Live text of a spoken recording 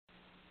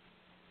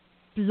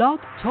Blog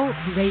Talk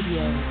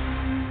Radio.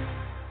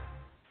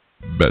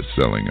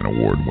 Best-selling and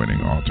award-winning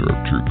author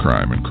of true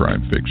crime and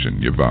crime fiction,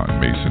 Yvonne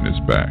Mason is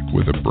back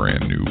with a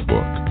brand new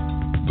book,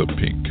 The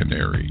Pink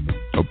Canary,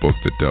 a book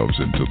that delves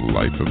into the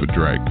life of a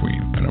drag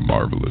queen and a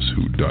marvelous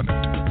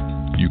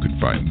whodunit. You can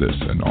find this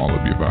and all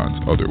of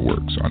Yvonne's other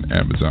works on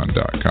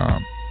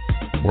Amazon.com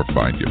or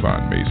find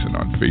Yvonne Mason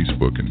on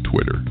Facebook and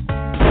Twitter.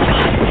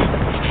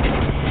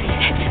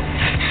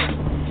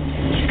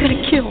 You're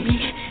gonna kill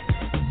me.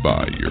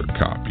 Buy your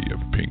copy of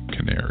Pink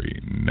Canary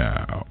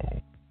now.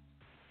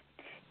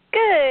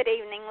 Good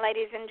evening,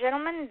 ladies and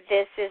gentlemen.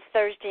 This is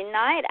Thursday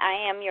night. I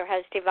am your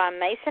host, Yvonne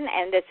Mason,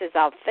 and this is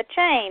Off the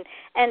Chain.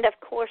 And, of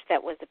course,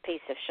 that was a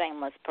piece of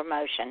shameless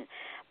promotion.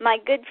 My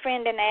good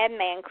friend and ad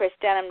man, Chris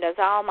Dunham, does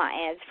all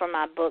my ads for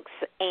my books,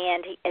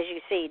 and, as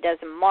you see, he does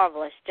a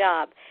marvelous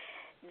job.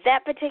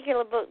 That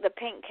particular book, The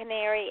Pink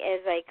Canary, is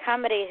a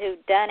comedy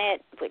whodunit,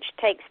 which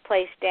takes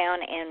place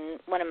down in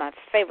one of my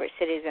favorite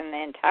cities in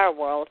the entire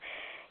world,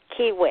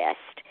 Key West.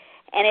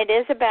 And it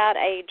is about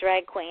a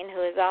drag queen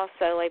who is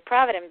also a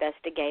private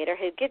investigator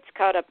who gets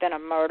caught up in a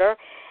murder,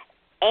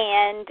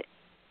 and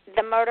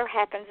the murder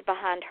happens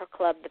behind her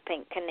club, the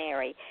Pink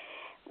Canary.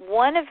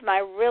 One of my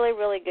really,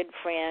 really good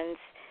friends,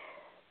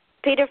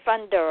 Peter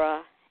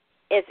Fundura,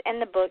 is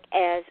in the book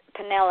as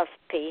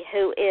Penelope,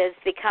 who is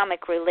the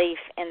comic relief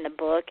in the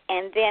book,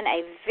 and then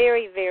a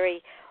very,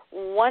 very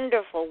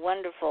wonderful,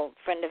 wonderful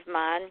friend of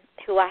mine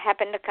who I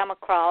happened to come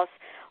across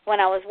when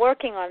I was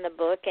working on the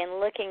book and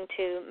looking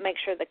to make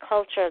sure the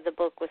culture of the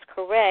book was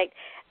correct,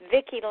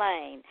 Vicki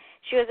Lane.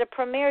 She was a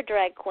premier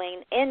drag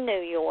queen in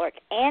New York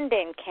and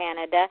in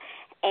Canada,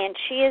 and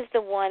she is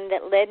the one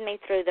that led me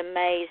through the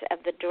maze of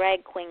the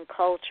drag queen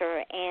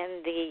culture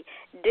and the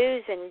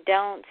do's and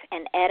don'ts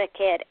and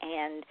etiquette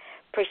and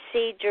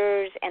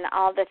procedures and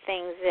all the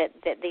things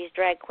that these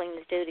drag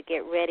queens do to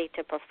get ready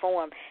to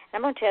perform. And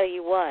I'm going to tell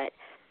you what,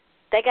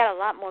 they got a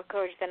lot more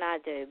courage than I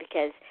do,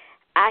 because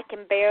I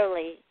can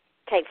barely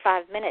take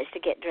 5 minutes to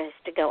get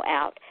dressed to go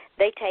out.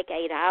 They take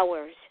 8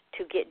 hours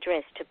to get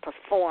dressed to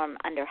perform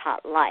under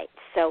hot lights.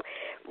 So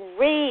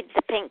read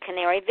The Pink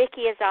Canary.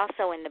 Vicki is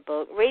also in the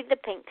book. Read The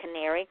Pink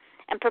Canary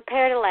and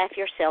prepare to laugh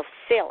yourself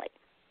silly.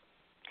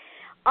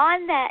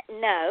 On that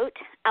note,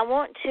 I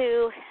want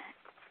to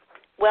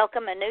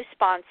welcome a new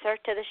sponsor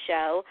to the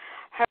show.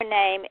 Her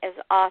name is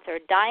author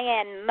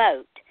Diane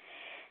Moat,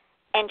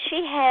 and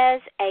she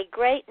has a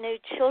great new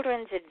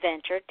children's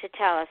adventure to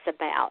tell us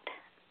about.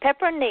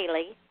 Pepper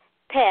Neely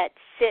Pet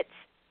Sits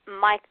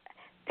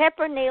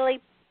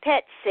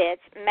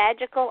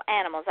Magical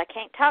Animals. I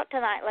can't talk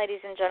tonight,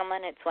 ladies and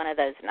gentlemen. It's one of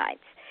those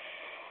nights.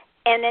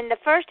 And in the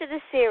first of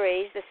the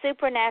series, The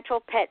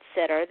Supernatural Pet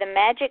Sitter, The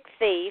Magic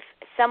Thief,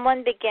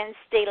 someone begins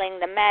stealing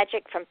the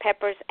magic from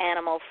Pepper's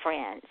animal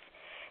friends.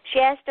 She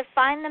has to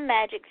find the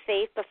magic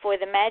thief before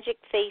the magic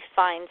thief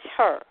finds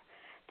her.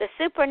 The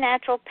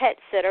Supernatural Pet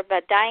Sitter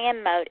by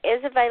Diane Moat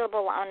is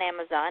available on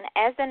Amazon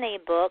as an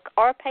ebook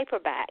or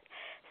paperback.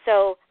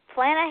 So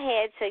plan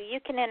ahead so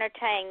you can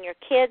entertain your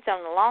kids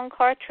on a long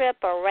car trip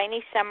or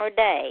rainy summer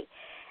day.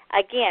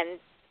 Again,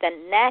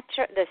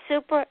 the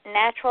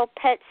Supernatural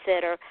Pet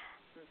Sitter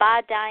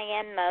by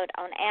Diane Moat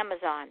on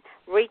Amazon.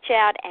 Reach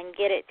out and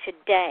get it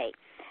today.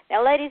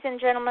 Now, ladies and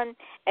gentlemen,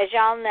 as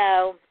y'all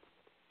know,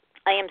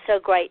 I am so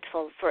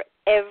grateful for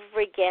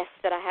every guest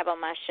that I have on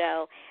my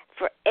show,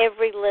 for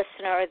every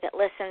listener that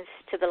listens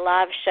to the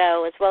live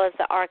show, as well as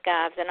the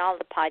archives and all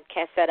the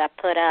podcasts that I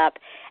put up.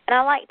 And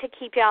I like to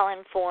keep y'all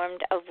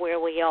informed of where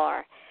we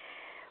are.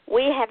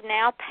 We have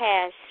now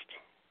passed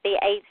the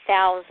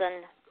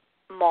 8,000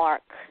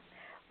 mark.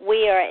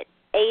 We are at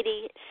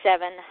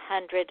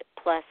 8,700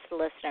 plus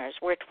listeners.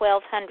 We're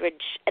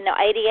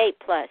 88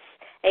 plus.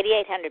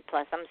 8,800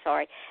 plus,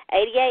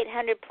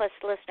 8,800 plus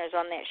listeners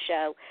on that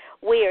show.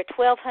 We are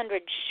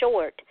 1,200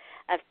 short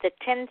of the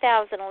 10,000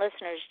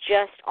 listeners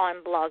just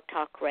on Blog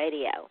Talk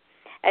Radio.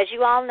 As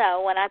you all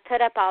know, when I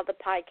put up all the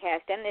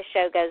podcasts and this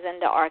show goes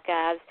into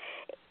archives,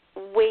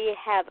 we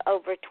have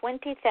over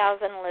 20,000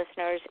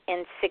 listeners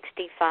in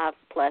 65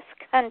 plus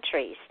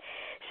countries.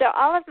 So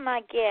all of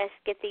my guests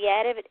get the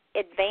added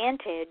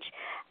advantage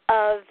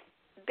of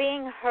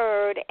being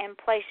heard in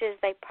places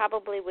they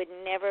probably would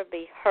never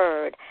be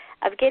heard,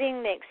 of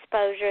getting the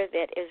exposure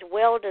that is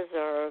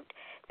well-deserved,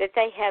 that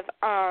they have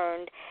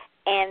earned,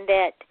 and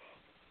that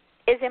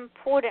is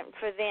important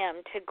for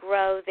them to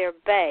grow their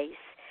base.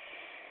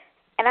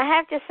 And I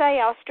have to say,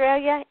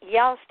 Australia,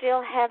 y'all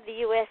still have the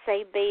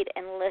USA beat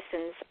and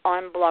listens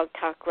on Blog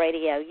Talk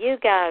Radio. You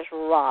guys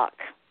rock.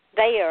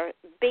 They are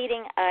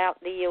beating out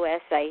the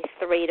USA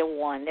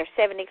 3-1. They're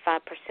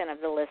 75% of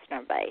the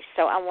listener base.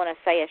 So I want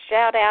to say a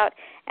shout-out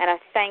and a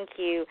thank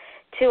you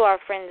to our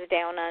friends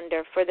down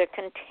under for their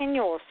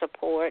continual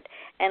support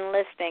and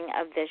listening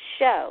of this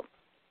show.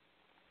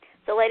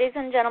 So, ladies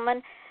and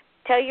gentlemen,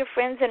 tell your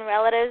friends and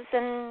relatives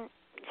and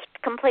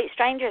complete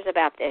strangers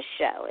about this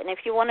show. And if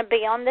you want to be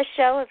on this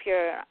show, if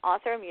you're an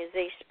author,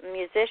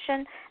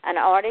 musician, an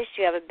artist,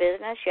 you have a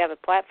business, you have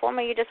a platform,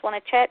 or you just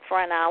want to chat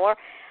for an hour,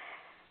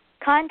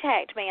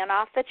 contact me on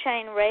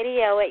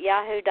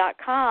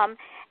author-nancy-quinn@yahoo.com,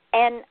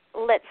 and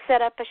let's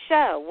set up a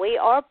show. We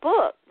are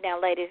booked now,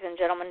 ladies and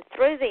gentlemen,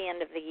 through the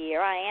end of the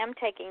year. I am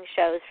taking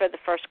shows for the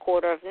first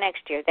quarter of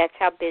next year. That's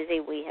how busy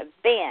we have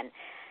been.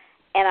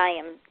 And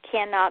I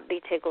cannot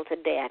be tickled to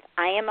death.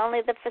 I am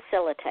only the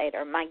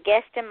facilitator. My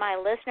guests and my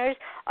listeners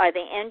are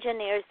the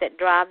engineers that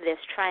drive this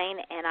train,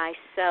 and I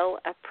so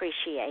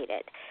appreciate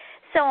it.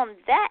 So on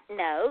that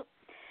note,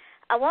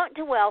 I want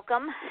to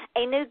welcome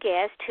a new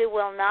guest who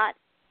will not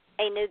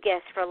a new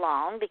guest for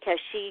long, because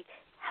she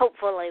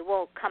hopefully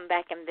will come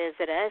back and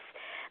visit us,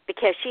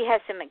 because she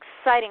has some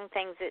exciting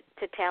things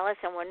to tell us,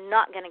 and we're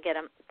not going to get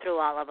through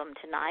all of them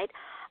tonight.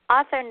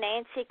 Author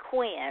Nancy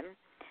Quinn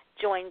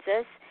joins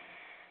us.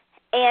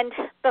 And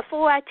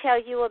before I tell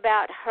you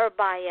about her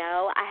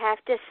bio, I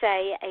have to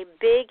say a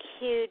big,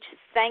 huge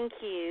thank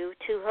you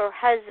to her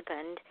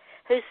husband,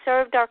 who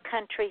served our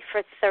country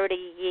for 30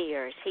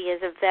 years. He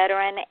is a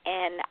veteran,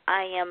 and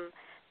I am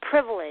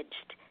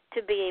privileged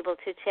to be able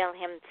to tell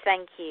him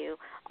thank you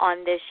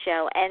on this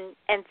show. And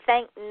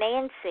thank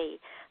Nancy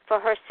for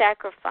her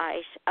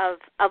sacrifice of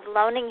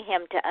loaning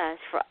him to us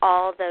for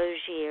all those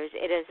years.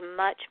 It is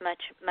much,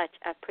 much, much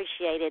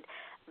appreciated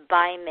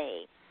by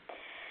me.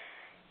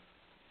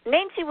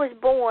 Nancy was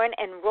born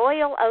in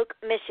Royal Oak,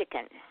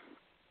 Michigan,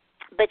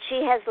 but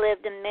she has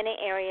lived in many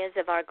areas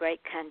of our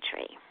great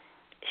country.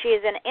 She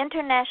is an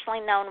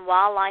internationally known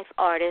wildlife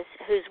artist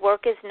whose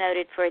work is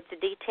noted for its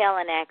detail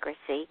and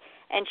accuracy,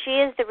 and she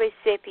is the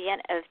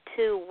recipient of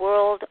 2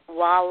 World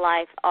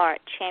Wildlife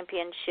Art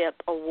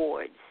Championship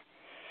awards.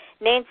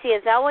 Nancy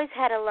has always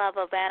had a love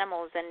of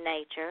animals and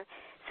nature,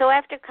 so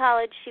after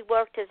college she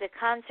worked as a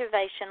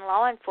conservation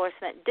law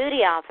enforcement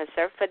duty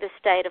officer for the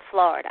state of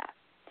Florida.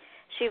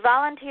 She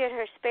volunteered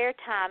her spare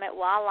time at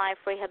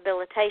wildlife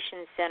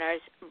rehabilitation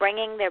centers,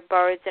 bringing their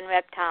birds and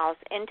reptiles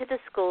into the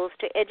schools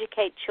to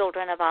educate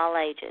children of all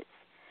ages.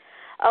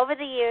 Over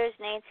the years,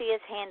 Nancy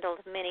has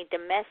handled many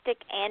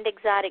domestic and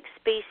exotic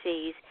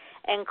species,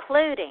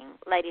 including,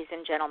 ladies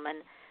and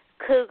gentlemen,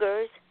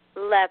 cougars,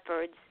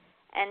 leopards,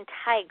 and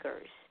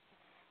tigers,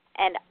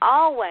 and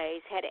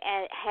always had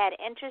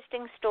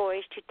interesting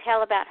stories to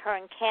tell about her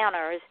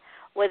encounters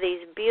with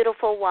these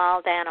beautiful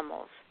wild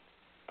animals.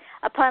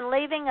 Upon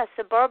leaving a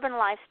suburban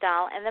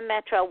lifestyle in the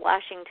metro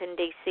Washington,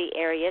 D.C.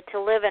 area to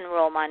live in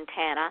rural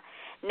Montana,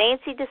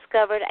 Nancy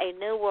discovered a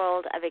new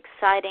world of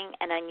exciting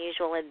and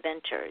unusual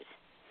adventures.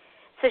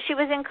 So she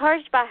was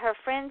encouraged by her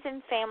friends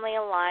and family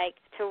alike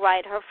to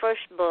write her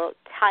first book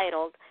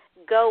titled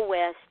Go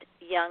West,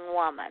 Young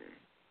Woman.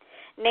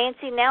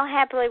 Nancy now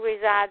happily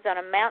resides on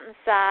a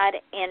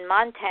mountainside in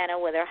Montana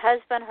with her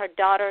husband, her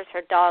daughters,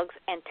 her dogs,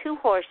 and 2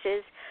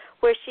 horses,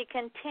 where she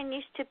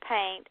continues to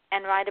paint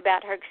and write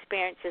about her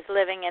experiences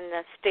living in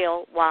the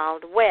still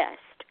Wild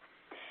West.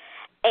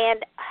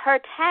 And her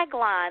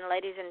tagline,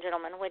 ladies and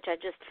gentlemen, which I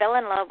just fell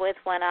in love with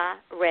when I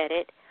read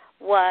it,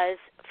 was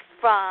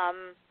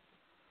from,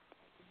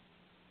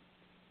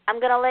 I'm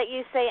going to let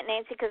you say it,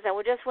 Nancy, because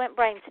I just went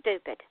brain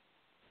stupid.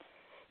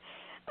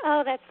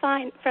 Oh, that's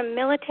fine. From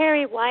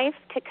military wife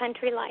to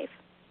country life.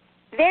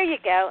 There you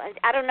go.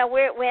 I don't know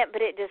where it went,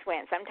 but it just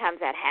went. Sometimes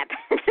that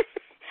happens.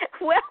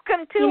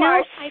 Welcome to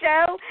our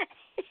show,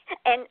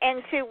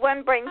 and to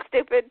one brain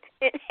stupid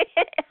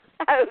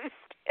host.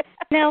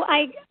 No,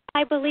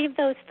 I believe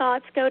those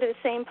thoughts go to the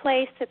same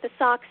place that the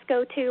socks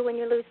go to when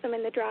you lose them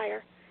in the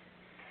dryer.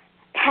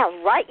 How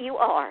right you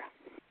are.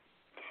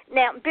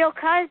 Now, Bill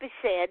Cosby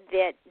said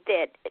that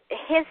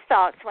his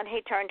thoughts when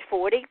he turned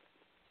 40,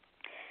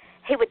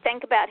 he would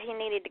think about he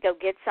needed to go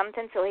get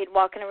something, so he'd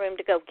walk in a room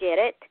to go get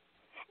it.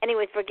 And he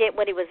would forget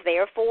what he was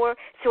there for,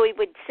 so he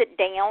would sit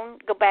down,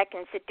 go back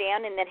and sit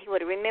down, and then he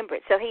would remember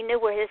it. So he knew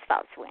where his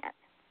thoughts went,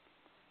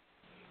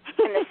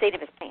 in the seat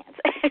of his pants.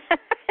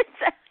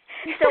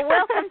 so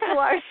welcome to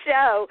our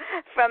show,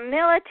 from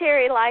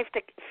military wife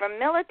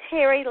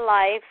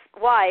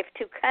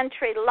to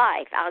country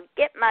life. I'll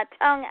get my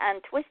tongue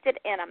untwisted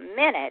in a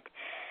minute.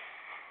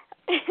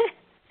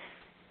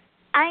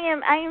 I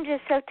am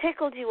just so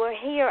tickled you were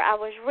here. I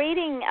was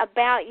reading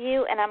about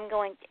you, and I'm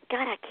going,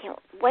 God, I can't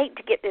wait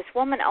to get this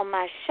woman on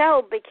my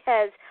show,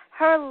 because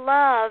her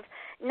love,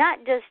 not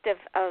just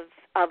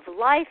of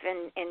life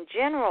in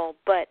general,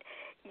 but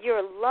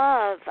your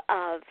love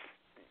of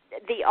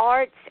the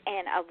arts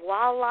and of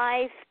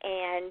wildlife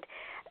and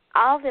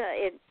all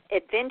the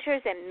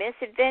adventures and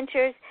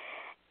misadventures.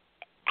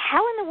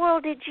 How in the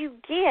world did you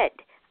get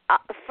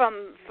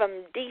from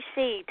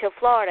D.C. to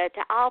Florida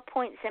to all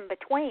points in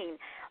between?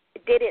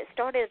 Did it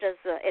start as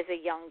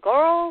a young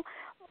girl?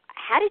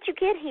 How did you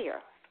get here?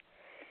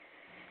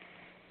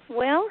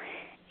 Well,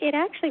 it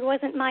actually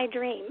wasn't my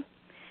dream.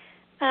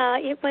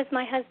 It was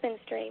my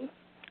husband's dream.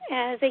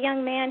 As a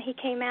young man, he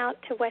came out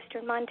to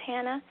western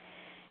Montana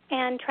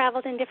and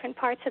traveled in different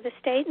parts of the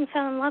state and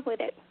fell in love with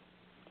it.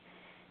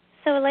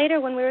 So later,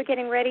 when we were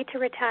getting ready to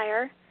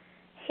retire,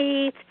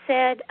 he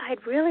said,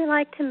 I'd really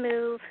like to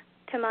move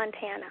to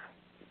Montana.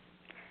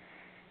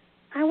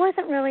 I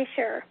wasn't really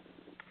sure.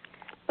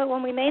 But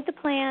when we made the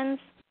plans,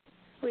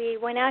 we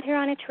went out here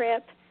on a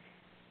trip.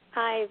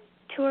 I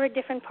toured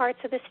different parts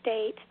of the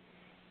state,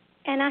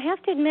 and I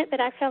have to admit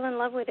that I fell in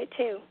love with it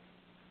too.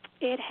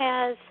 It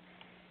has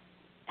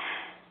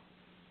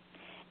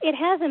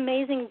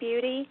amazing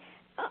beauty.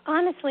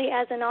 Honestly,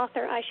 as an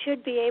author, I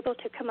should be able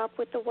to come up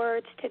with the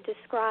words to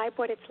describe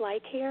what it's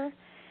like here,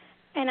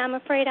 and I'm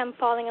afraid I'm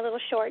falling a little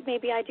short.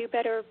 Maybe I do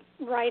better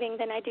writing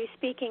than I do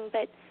speaking,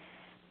 but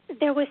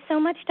there was so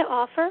much to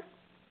offer,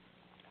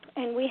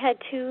 and we had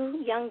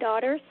 2 young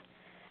daughters,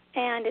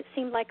 and it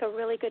seemed like a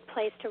really good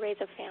place to raise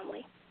a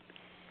family.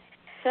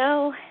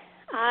 So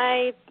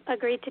I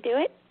agreed to do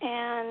it,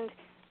 and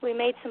we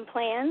made some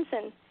plans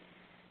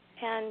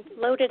and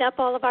loaded up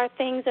all of our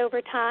things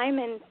over time,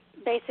 and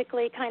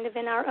basically kind of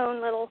in our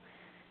own little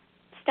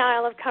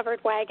style of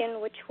covered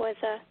wagon, which was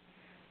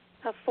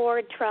a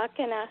Ford truck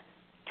and a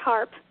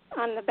tarp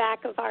on the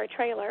back of our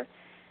trailer,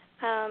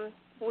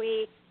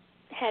 we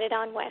headed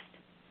on west.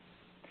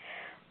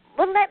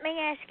 Well, let me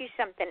ask you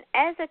something.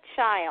 As a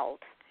child,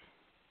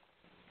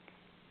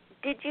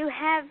 did you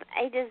have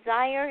a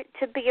desire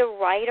to be a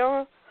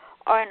writer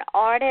or an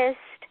artist,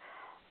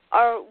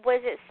 or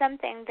was it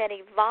something that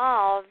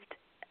evolved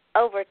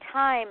over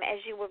time as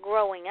you were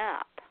growing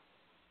up?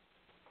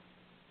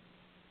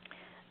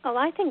 Oh,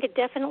 I think it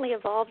definitely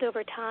evolved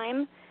over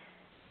time.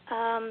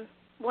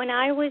 When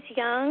I was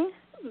young,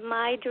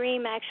 my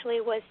dream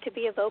actually was to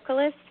be a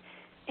vocalist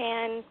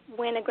and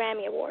win a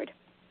Grammy Award.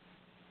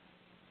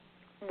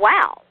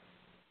 Wow.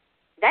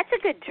 That's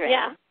a good dream.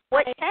 Yeah.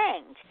 What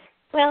changed?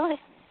 Well,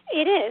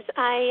 it is.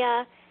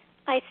 I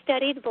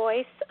studied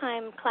voice.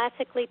 I'm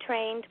classically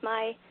trained.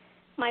 My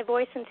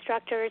voice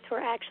instructors were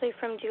actually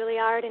from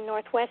Juilliard and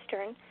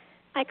Northwestern.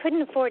 I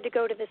couldn't afford to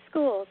go to the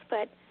schools,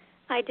 but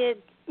I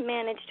did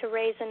manage to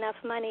raise enough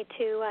money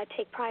to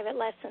take private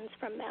lessons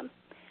from them.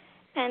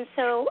 And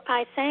so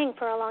I sang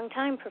for a long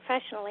time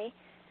professionally.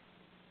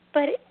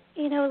 But,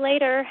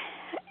 later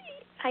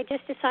I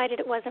just decided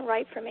it wasn't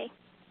right for me.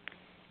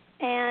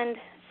 And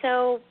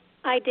so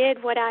I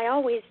did what I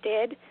always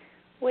did,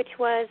 which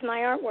was my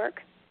artwork.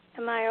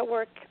 And my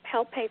artwork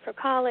helped pay for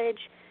college.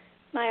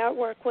 My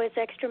artwork was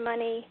extra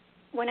money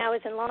when I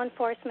was in law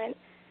enforcement.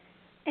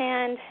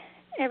 And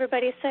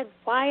everybody said,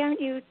 why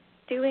aren't you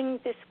doing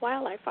this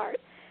wildlife art?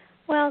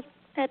 Well,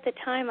 at the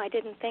time I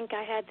didn't think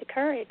I had the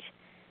courage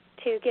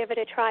to give it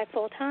a try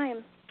full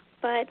time.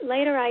 But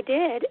later I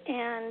did,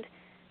 and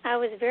I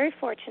was very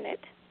fortunate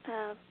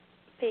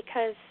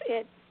because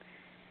it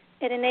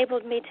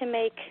enabled me to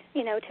make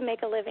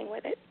a living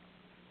with it.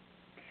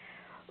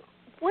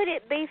 Would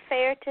it be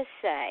fair to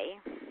say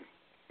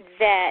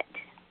that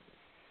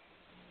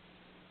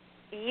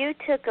you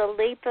took a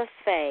leap of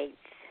faith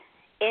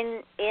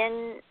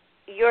in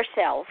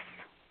yourself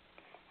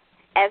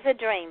as a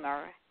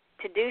dreamer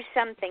to do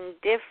something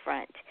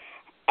different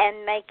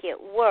and make it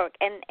work?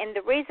 And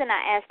the reason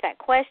I ask that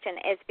question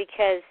is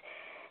because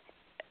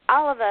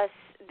all of us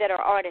that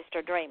are artists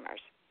are dreamers,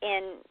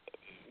 and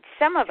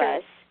some of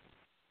us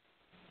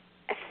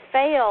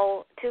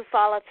fail to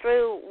follow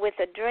through with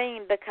a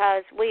dream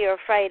because we are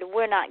afraid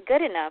we're not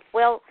good enough.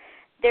 Well,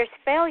 there's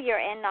failure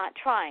in not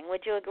trying.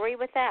 Would you agree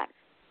with that?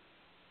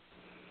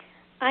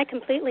 I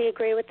completely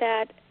agree with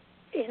that.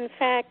 In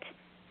fact,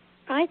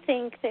 I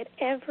think that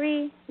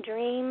every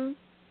dream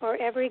or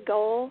every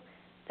goal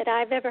that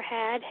I've ever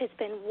had has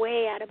been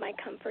way out of my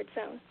comfort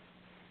zone.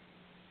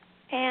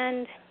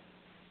 And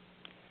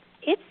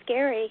it's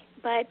scary,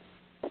 but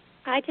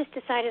I just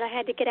decided I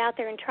had to get out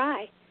there and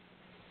try.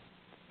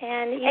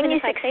 And even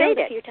if I failed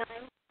a few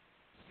times,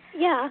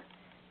 yeah,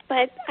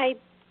 but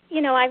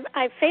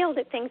I've failed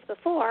at things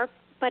before,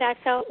 but I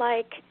felt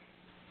like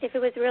if it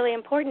was really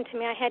important to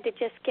me, I had to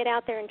just get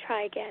out there and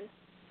try again.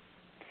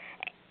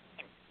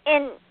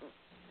 And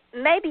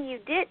maybe you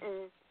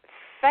didn't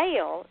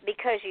fail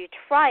because you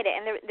tried it.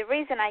 And the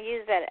reason I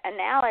use that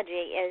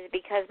analogy is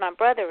because my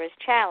brother is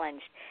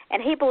challenged,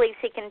 and he believes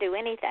he can do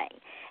anything.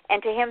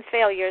 And to him,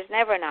 failure is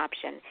never an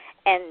option.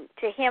 And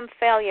to him,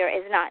 failure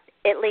is not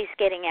at least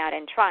getting out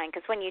and trying.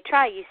 Because when you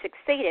try, you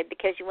succeeded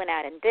because you went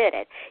out and did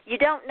it. You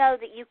don't know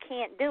that you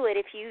can't do it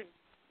if you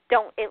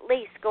don't at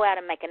least go out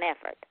and make an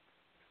effort.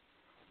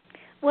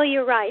 Well,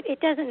 you're right. It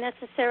doesn't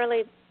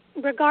necessarily,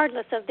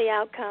 regardless of the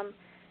outcome,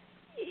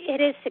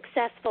 it is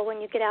successful when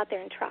you get out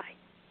there and try.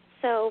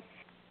 So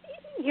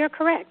you're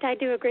correct. I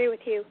do agree with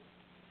you.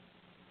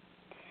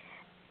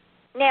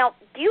 Now,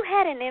 you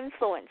had an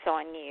influence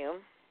on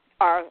you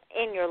or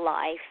in your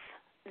life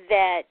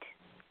that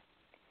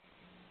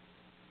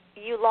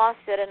you lost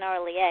at an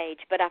early age,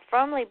 but I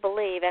firmly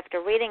believe,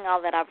 after reading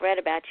all that I've read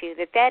about you,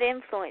 that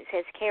influence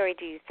has carried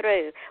you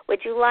through.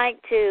 Would you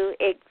like to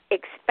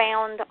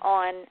expound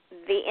on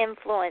the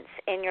influence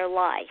in your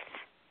life?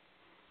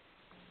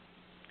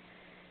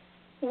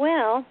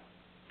 Well,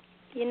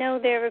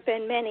 there have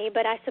been many,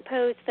 but I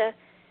suppose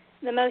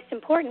the most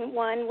important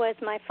one was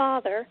my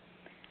father.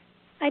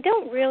 I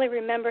don't really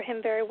remember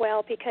him very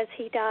well because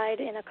he died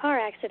in a car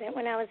accident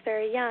when I was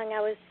very young.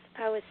 I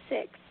was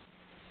 6.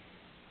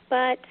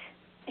 But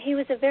he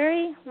was a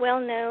very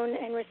well-known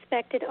and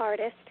respected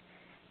artist.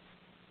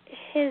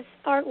 His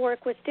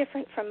artwork was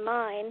different from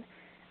mine.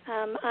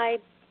 I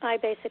I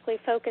basically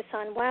focus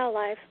on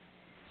wildlife.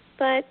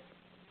 But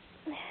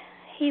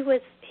he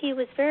was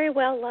very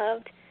well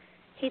loved.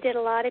 He did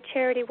a lot of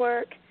charity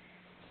work,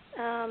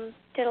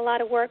 did a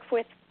lot of work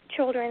with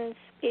children's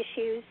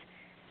issues,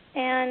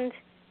 and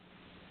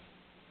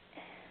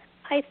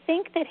I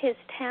think that his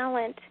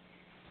talent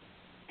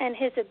and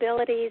his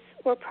abilities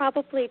were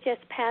probably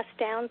just passed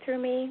down through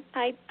me.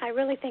 I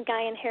really think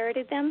I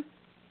inherited them.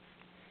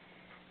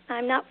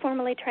 I'm not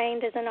formally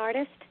trained as an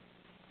artist.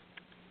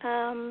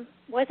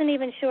 Wasn't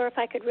even sure if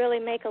I could really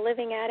make a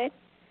living at it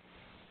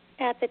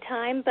at the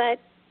time, but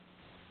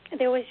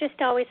there was just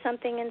always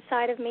something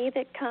inside of me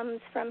that comes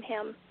from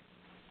him.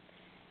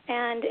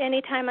 And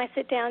anytime I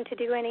sit down to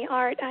do any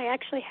art, I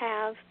actually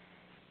have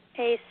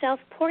a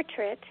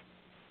self-portrait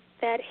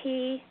that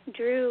he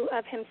drew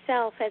of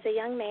himself as a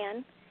young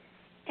man,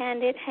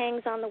 and it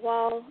hangs on the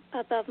wall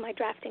above my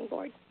drafting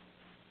board.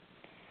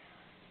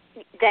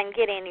 Doesn't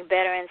get any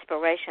better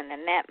inspiration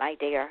than that, my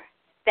dear.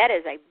 That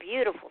is a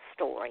beautiful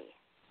story.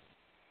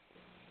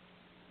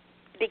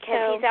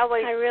 Because he's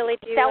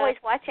always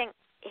watching.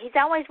 He's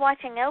always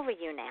watching over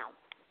you now.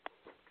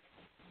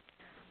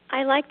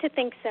 I like to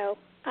think so.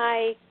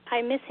 I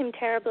miss him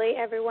terribly.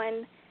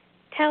 Everyone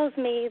tells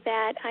me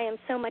that I am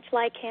so much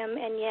like him,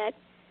 and yet,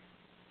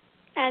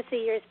 as the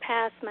years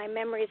pass, my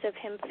memories of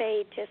him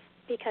fade just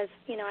because,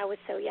 I was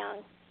so young.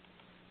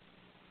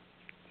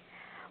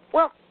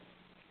 Well,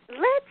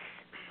 let's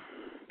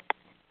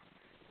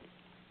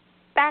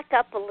back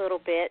up a little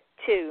bit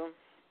to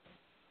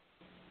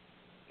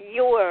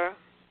your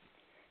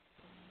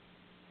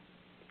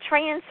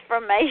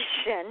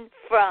transformation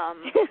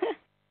from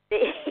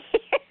the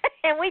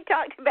and we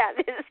talked about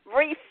this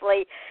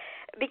briefly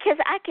because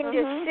I can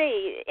just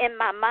see in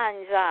my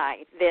mind's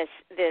eye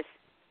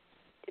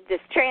this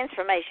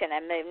transformation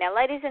and move. Now,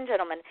 ladies and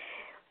gentlemen,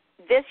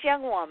 this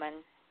young woman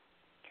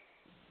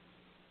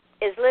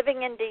is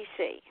living in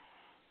D.C.,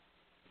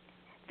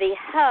 the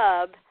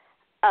hub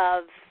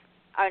of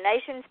our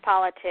nation's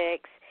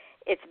politics.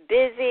 It's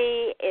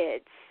busy.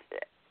 It's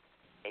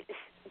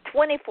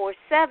 24/7.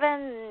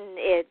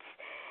 It's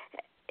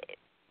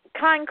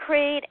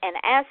concrete and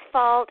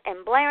asphalt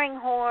and blaring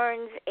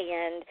horns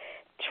and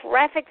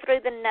traffic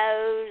through the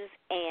nose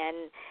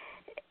and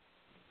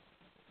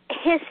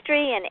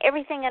history and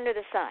everything under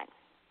the sun.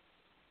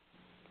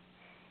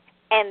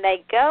 And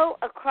they go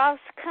across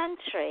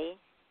country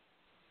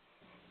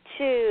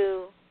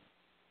to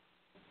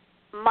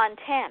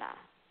Montana,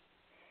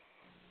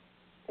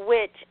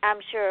 which I'm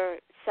sure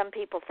some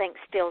people think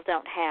still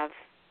don't have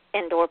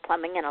indoor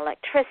plumbing and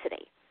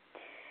electricity.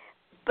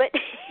 But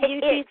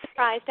you'd be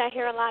surprised. I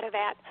hear a lot of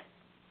that.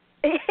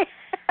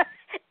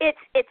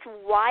 It's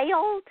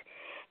wild.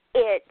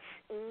 It's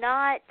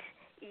not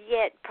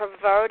yet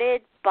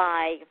perverted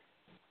by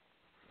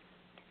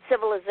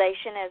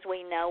civilization as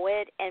we know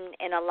it, and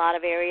in a lot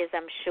of areas,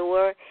 I'm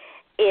sure.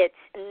 It's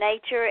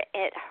nature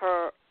at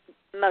her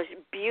most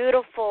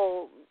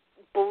beautiful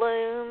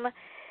bloom.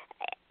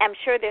 I'm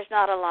sure there's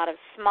not a lot of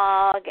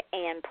smog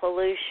and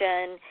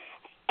pollution,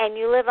 and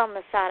you live on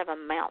the side of a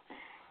mountain.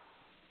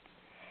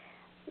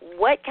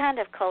 What kind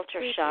of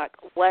culture shock?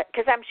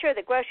 Because I'm sure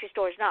the grocery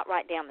store is not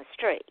right down the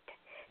street.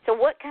 So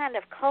what kind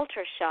of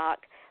culture shock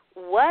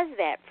was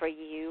that for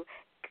you,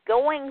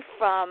 going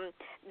from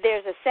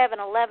there's a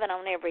 7-Eleven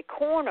on every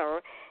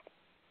corner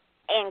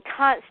and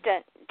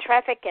constant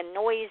traffic and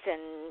noise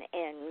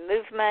and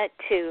movement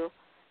to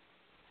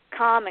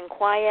calm and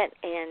quiet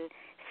and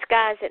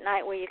skies at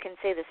night where you can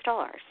see the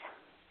stars?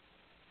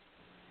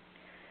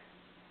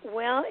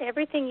 Well,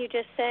 everything you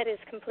just said is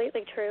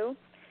completely true,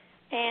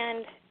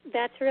 and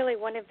that's really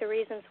one of the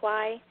reasons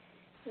why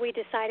we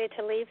decided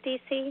to leave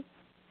D.C.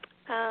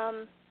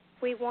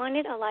 We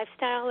wanted a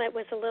lifestyle that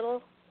was a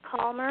little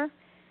calmer,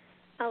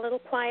 a little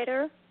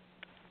quieter.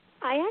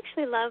 I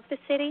actually love the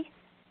city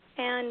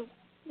and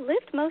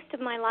lived most of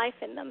my life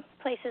in them,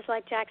 places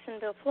like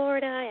Jacksonville,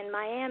 Florida, and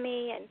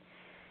Miami,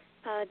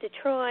 and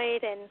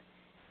Detroit, and,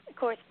 of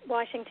course,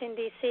 Washington,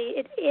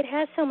 D.C. It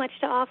has so much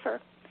to offer.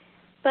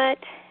 But,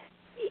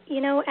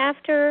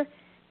 after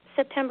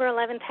September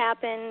 11th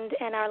happened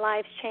and our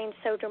lives changed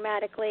so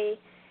dramatically,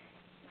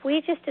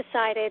 we just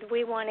decided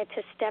we wanted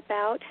to step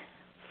out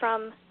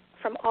from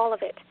all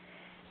of it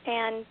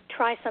and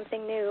try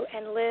something new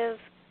and live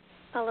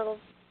a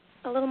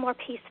little more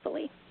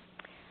peacefully.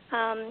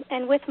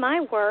 And with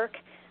my work,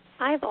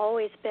 I've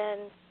always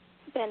been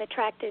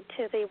attracted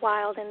to the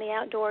wild and the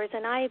outdoors,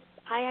 and I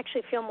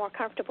actually feel more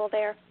comfortable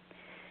there.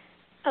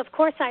 Of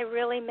course, I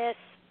really miss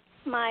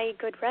my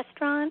good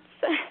restaurants,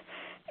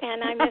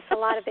 and I miss a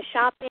lot of the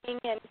shopping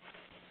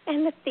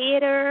and the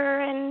theater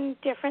and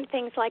different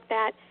things like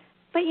that.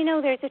 But,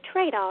 there's a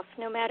trade-off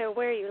no matter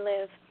where you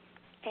live.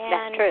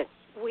 And that's true.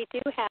 We do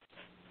have,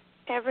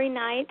 every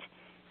night,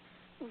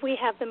 we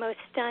have the most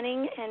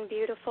stunning and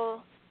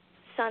beautiful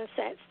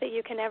sunsets that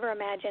you can ever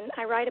imagine.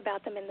 I write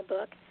about them in the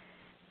book.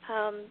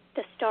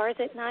 The stars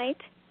at night,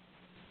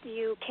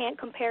 you can't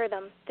compare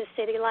them. The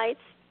city lights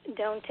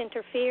don't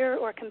interfere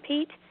or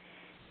compete.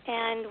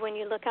 And when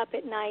you look up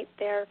at night,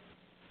 they're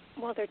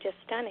just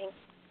stunning.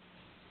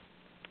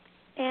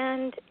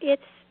 and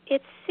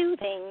it's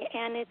soothing,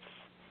 and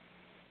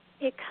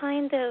it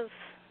kind of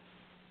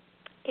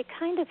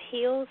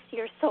heals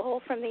your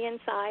soul from the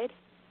inside.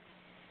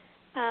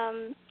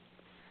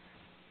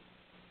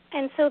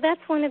 And so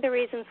that's one of the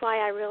reasons why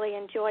I really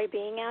enjoy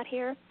being out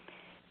here.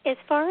 As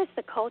far as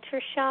the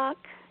culture shock,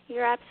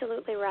 you're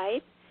absolutely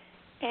right.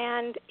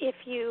 And if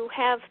you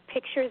have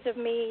pictures of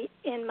me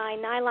in my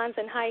nylons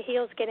and high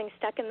heels getting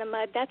stuck in the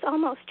mud, that's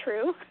almost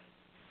true.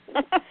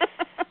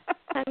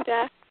 And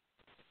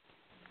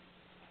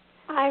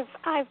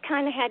I've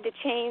kind of had to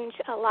change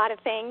a lot of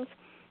things,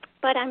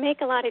 but I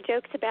make a lot of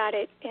jokes about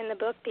it in the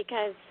book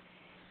because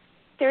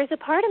there's a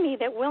part of me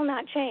that will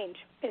not change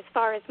as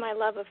far as my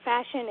love of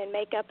fashion and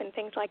makeup and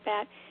things like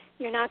that.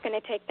 You're not going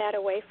to take that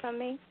away from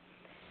me.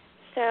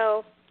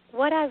 So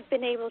what I've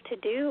been able to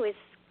do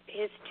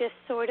is just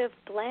sort of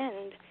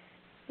blend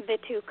the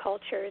two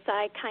cultures.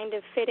 I kind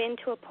of fit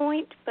into a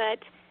point, but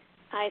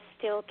I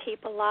still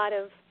keep a lot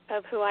of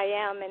who I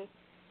am, and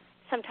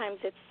sometimes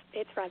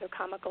it's rather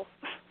comical.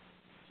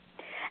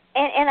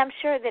 And I'm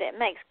sure that it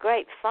makes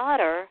great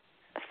fodder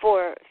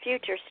for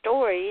future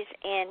stories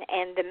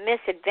and the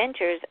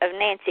misadventures of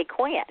Nancy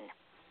Quinn.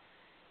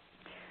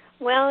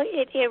 Well,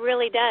 it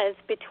really does.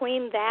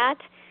 Between that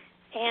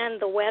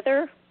and the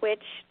weather,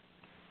 which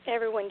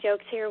everyone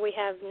jokes here, we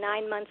have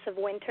 9 months of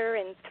winter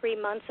and 3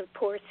 months of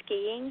poor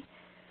skiing.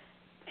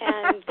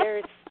 And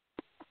there's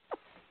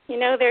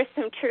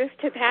some truth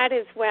to that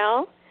as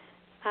well.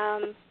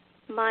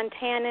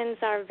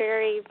 Montanans are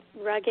very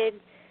rugged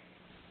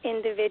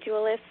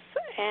individualists,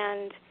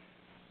 and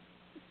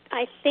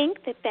I think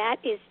that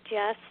is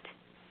just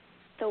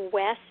the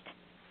West.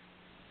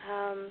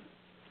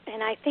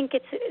 And I think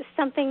it's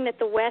something that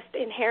the West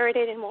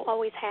inherited and will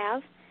always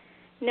have,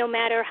 no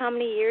matter how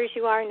many years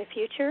you are in the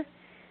future.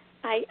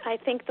 I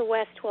think the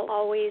West will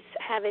always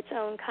have its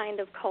own kind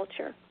of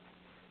culture.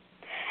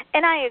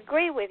 And I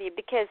agree with you,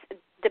 because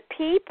the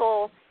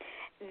people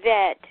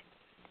that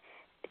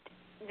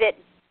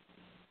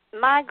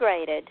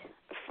migrated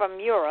from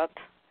Europe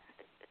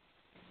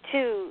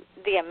to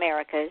the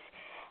Americas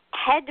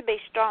had to be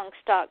strong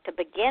stock to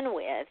begin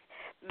with,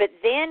 but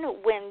then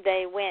when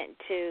they went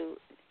to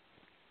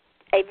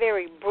a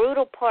very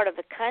brutal part of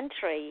the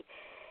country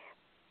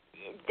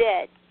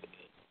that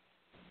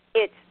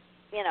it's,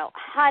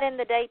 hot in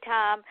the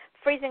daytime,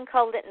 freezing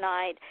cold at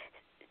night,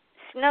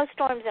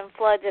 snowstorms and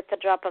floods at the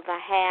drop of a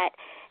hat,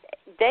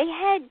 they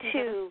had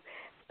to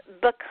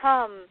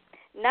become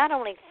not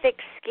only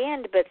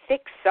thick-skinned but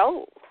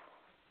thick-souled.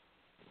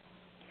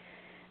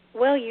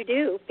 Well, you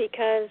do,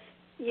 because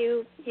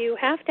you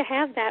have to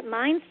have that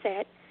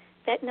mindset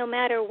that no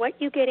matter what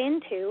you get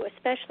into,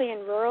 especially in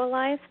rural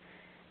life,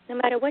 no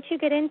matter what you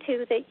get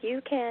into, that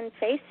you can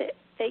face it,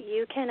 that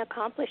you can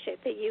accomplish it,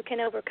 that you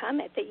can overcome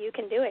it, that you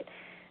can do it.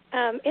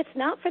 It's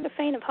not for the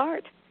faint of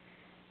heart.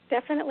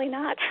 Definitely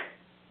not.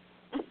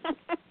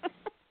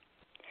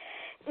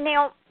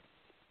 Now,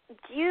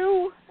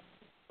 you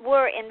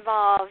were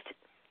involved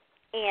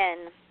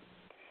in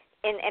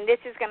this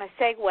is going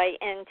to segue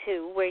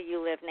into where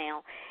you live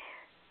now.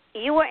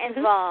 You were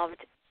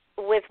involved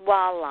with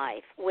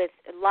wildlife, with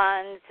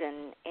lions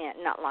and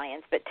not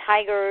lions, but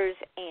tigers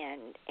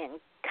and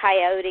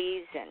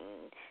coyotes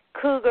and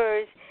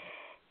cougars,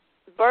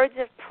 birds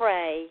of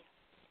prey,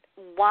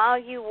 while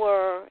you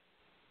were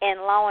in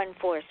law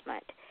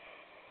enforcement.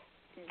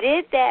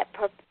 Did that,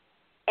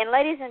 and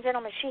ladies and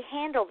gentlemen, she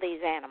handled these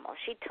animals.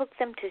 She took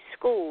them to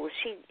school.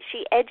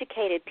 She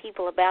educated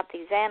people about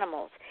these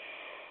animals.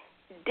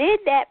 Did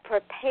that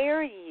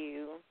prepare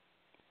you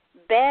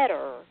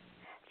better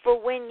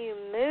for when you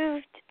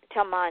moved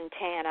to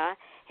Montana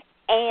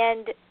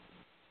and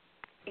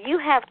you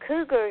have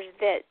cougars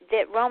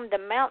that roam the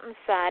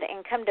mountainside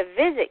and come to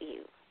visit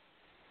you?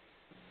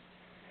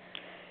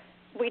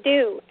 We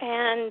do,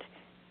 and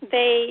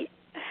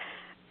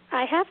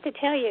I have to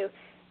tell you,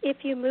 if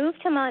you move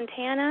to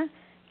Montana,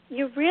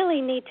 you really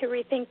need to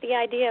rethink the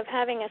idea of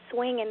having a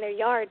swing in their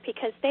yard,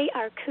 because they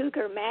are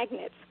cougar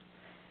magnets.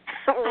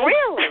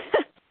 Really?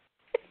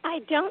 I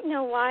don't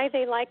know why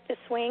they like the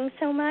swing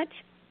so much,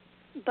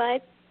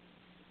 but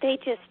they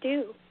just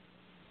do.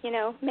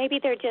 Maybe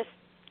they're just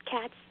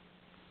cats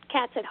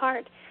at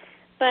heart.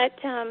 But,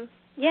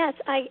 yes,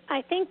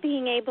 I think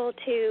being able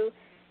to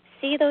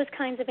see those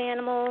kinds of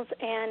animals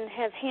and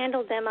have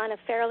handled them on a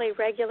fairly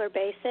regular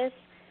basis,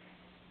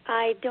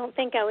 I don't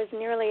think I was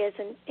nearly as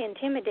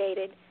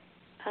intimidated,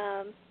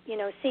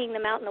 seeing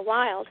them out in the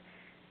wild.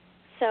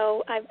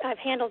 So I've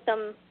handled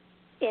them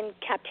in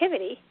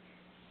captivity.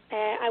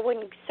 I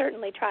wouldn't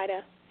certainly try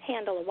to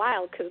handle a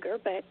wild cougar,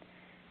 but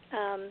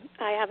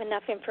I have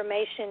enough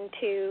information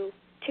to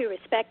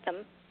respect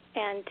them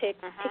and to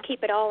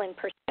keep it all in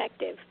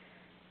perspective.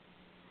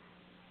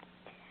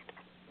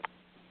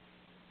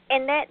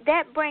 And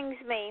that brings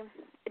me,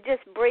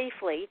 just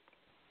briefly,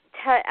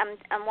 I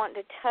want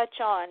to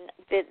touch on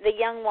the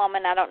young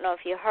woman, I don't know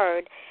if you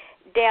heard,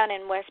 down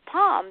in West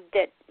Palm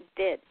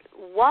that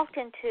walked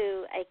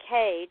into a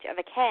cage of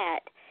a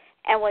cat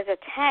and was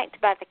attacked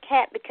by the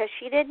cat because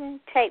she didn't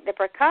take the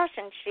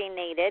precautions she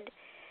needed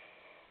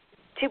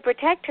to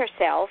protect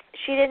herself,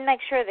 she didn't make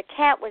sure the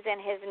cat was in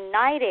his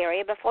night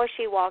area before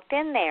she walked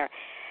in there.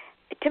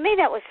 To me,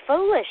 that was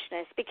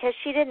foolishness because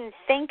she didn't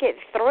think it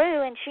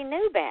through and she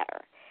knew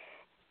better.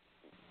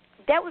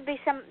 That would be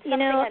something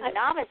a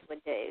novice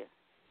would do.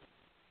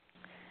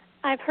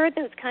 I've heard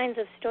those kinds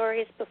of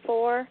stories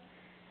before.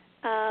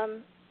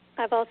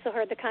 I've also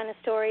heard the kind of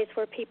stories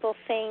where people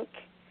think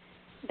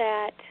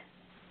that,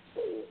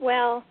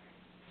 well,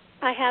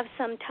 I have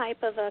some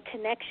type of a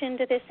connection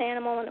to this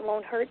animal and it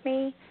won't hurt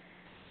me,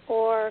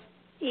 or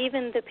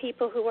even the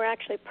people who were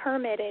actually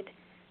permitted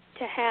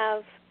to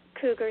have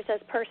cougars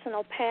as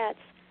personal pets.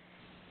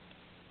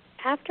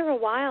 After a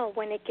while,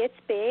 when it gets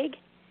big,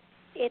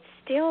 it's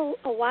still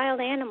a wild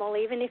animal.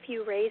 Even if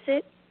you raise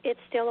it, it's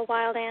still a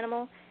wild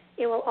animal.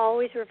 It will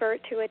always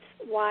revert to its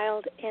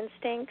wild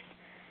instincts.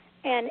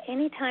 And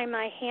anytime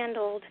I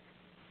handled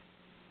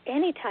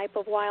any type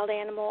of wild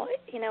animal,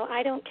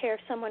 I don't care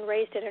if someone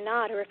raised it or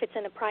not, or if it's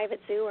in a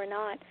private zoo or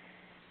not,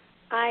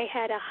 I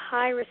had a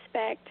high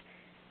respect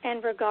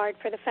and regard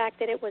for the fact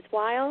that it was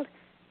wild,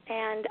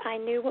 and I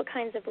knew what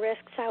kinds of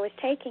risks I was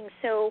taking.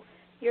 So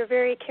you're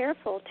very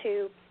careful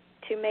to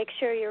make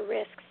sure your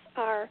risks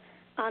are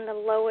on the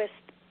lowest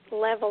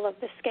level of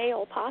the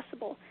scale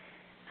possible.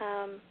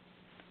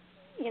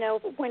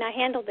 When I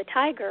handled the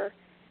tiger,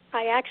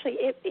 I actually,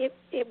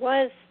 it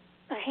was,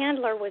 a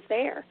handler was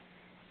there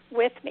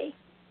with me.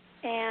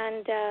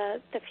 And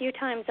the few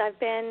times I've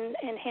been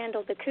and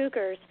handled the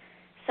cougars,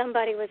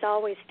 somebody was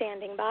always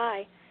standing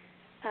by.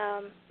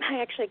 I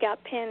actually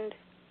got pinned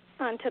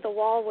onto the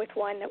wall with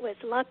one that was,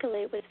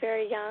 luckily, it was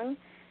very young,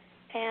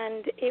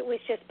 and it was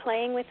just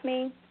playing with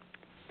me.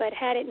 But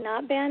had it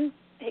not been,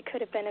 it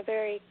could have been a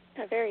very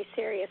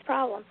serious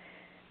problem.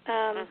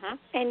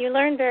 And you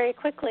learn very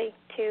quickly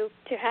to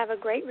have a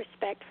great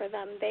respect for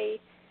them. They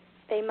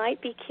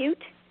might be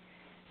cute,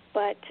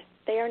 but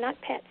they are not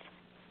pets.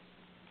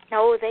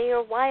 No, they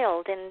are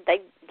wild, and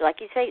they, like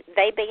you say,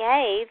 they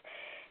behave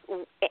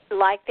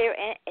like they're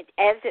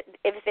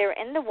if they're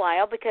in the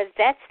wild, because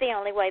that's the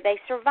only way they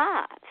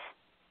survive.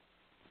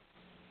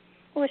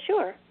 Well,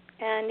 sure,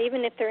 and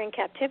even if they're in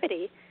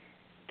captivity,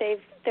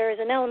 there is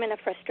an element of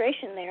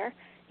frustration there,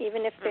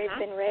 even if they've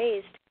been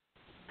raised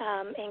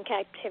in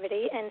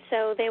captivity, and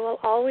so they will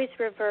always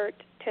revert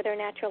to their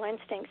natural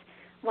instincts.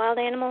 Wild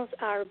animals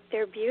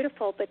they're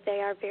beautiful, but they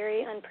are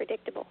very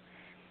unpredictable,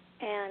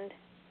 and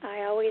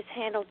I always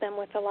handled them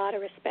with a lot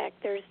of respect.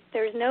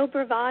 There's no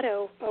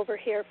bravado over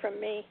here from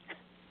me.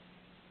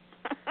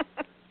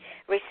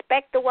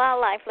 Respect the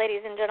wildlife,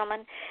 ladies and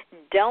gentlemen.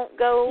 Don't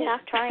go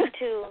trying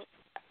to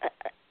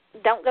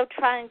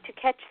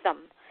catch them.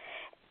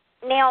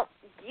 Now,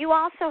 you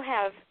also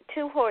have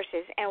 2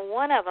 horses, and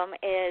one of them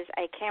is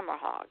a camera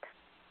hog.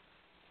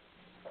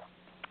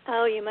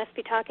 Oh, you must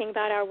be talking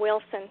about our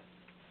Wilson.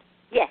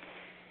 Yes.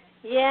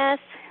 Yes,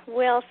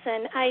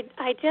 Wilson.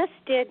 I just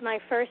did my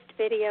first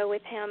video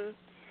with him,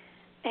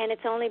 and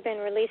it's only been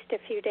released a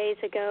few days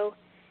ago.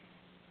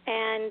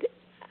 And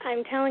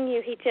I'm telling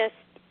you, he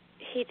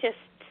just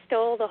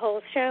stole the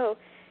whole show.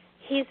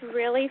 He's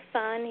really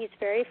fun. He's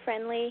very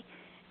friendly,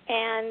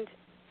 and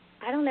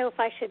I don't know if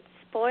I should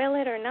spoil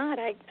it or not.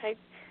 I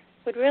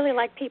would really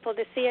like people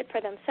to see it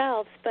for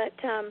themselves, but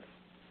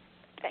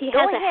he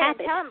has a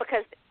habit.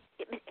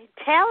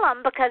 Tell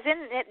them, because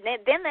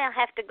then they'll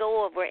have to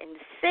go over and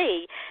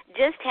see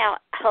just how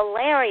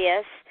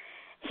hilarious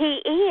he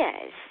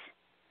is.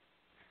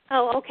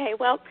 Oh, okay.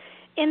 Well,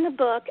 in the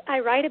book, I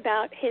write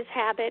about his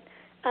habit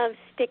of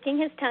sticking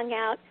his tongue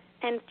out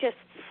and just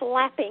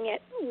flapping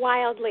it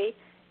wildly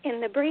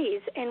in the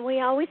breeze, and we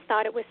always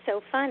thought it was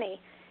so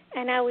funny.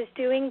 And I was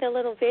doing the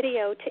little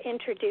video to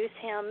introduce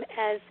him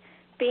as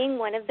being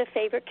one of the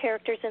favorite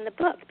characters in the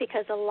book,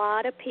 because a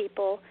lot of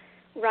people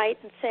write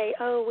and say,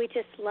 oh, we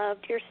just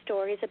loved your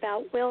stories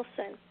about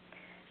Wilson.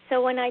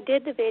 So when I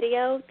did the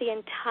video, the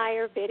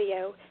entire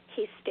video,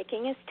 he's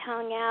sticking his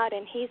tongue out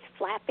and he's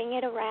flapping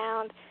it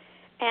around,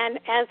 and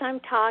as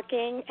I'm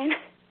talking,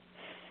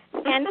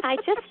 and I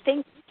just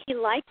think he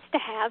likes to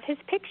have his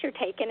picture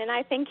taken, and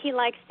I think he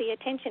likes the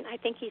attention. I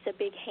think he's a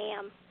big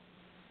ham.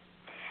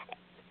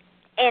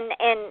 And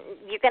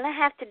you're going to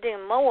have to do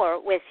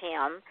more with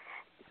him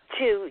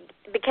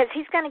because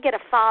he's going to get a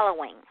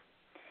following.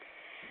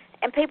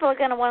 And people are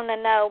going to want to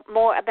know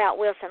more about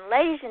Wilson.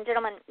 Ladies and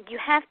gentlemen, you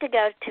have to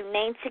go to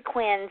Nancy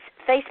Quinn's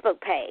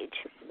Facebook page,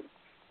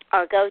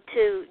 or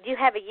you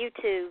have a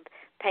YouTube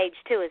page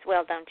too as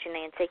well, don't you,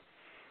 Nancy?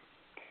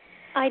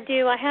 I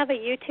do. I have a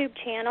YouTube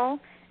channel,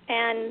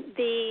 and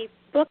the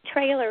book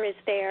trailer is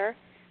there,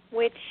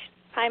 which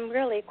I'm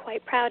really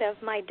quite proud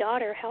of. My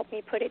daughter helped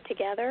me put it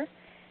together,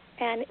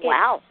 and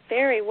it's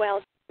very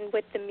well done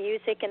with the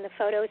music and the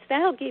photos.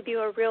 That'll give you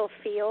a real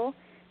feel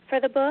for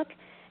the book.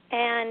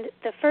 And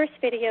the first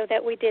video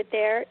that we did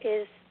there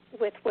is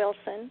with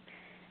Wilson.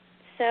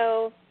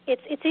 So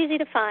it's easy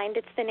to find.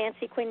 It's the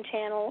Nancy Quinn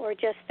channel, or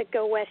just the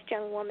Go West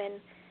Young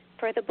Woman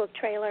for the book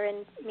trailer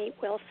and Meet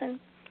Wilson.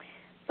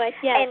 But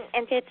yes,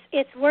 and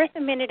it's worth a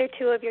minute or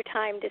two of your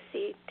time to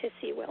see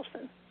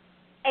Wilson.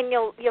 And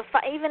you'll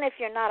even if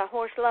you're not a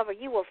horse lover,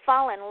 you will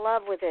fall in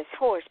love with this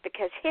horse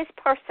because his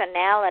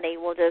personality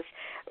will just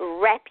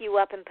wrap you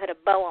up and put a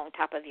bow on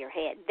top of your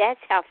head. That's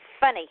how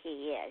funny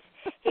he is.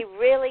 He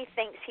really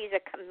thinks he's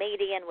a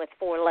comedian with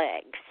 4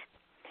 legs.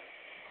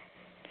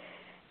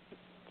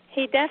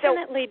 He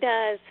definitely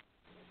does.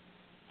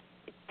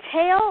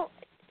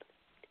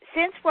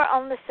 Since we're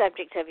on the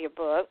subject of your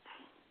book,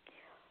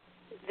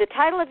 the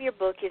title of your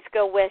book is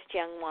Go West,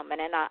 Young Woman,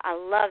 and I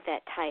love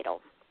that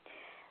title.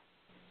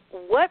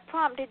 What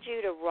prompted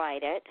you to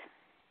write it?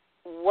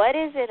 What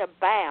is it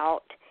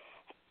about?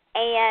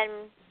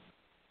 And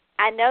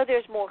I know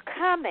there's more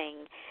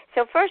coming.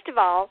 So first of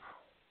all,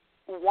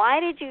 why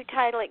did you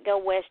title it Go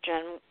West,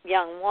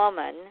 Young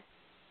Woman?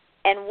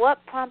 And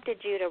what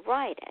prompted you to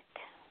write it?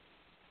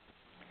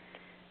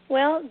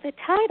 Well, the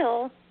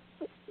title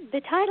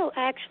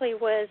actually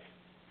was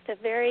the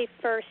very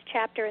first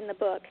chapter in the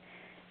book.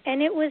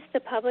 And it was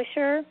the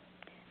publisher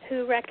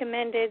who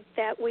recommended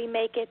that we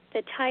make it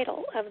the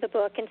title of the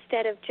book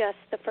instead of just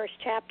the first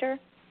chapter.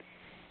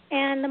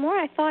 And the more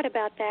I thought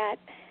about that,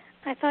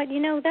 I thought,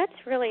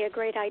 that's really a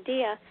great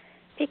idea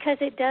because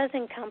it does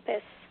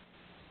encompass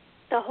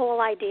the whole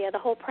idea, the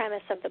whole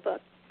premise of the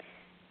book.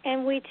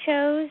 And we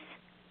chose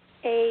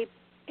a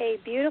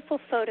beautiful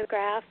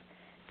photograph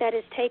that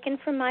is taken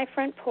from my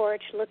front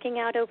porch looking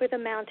out over the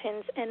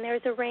mountains, and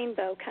there's a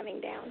rainbow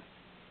coming down.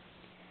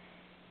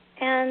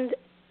 And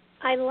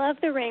I love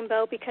the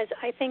rainbow because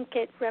I think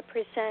it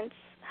represents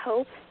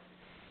hope,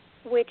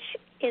 which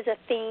is a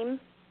theme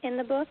in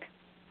the book.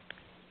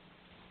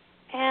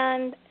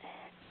 And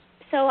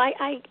so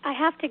I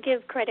have to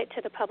give credit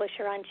to the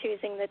publisher on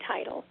choosing the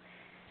title.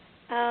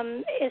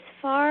 As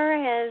far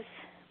as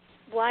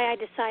why I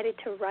decided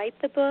to write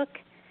the book,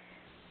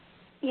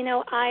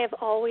 I have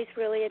always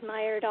really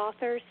admired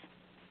authors.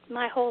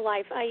 My whole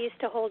life, I used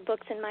to hold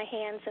books in my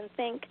hands and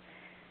think,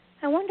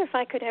 I wonder if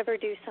I could ever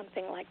do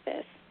something like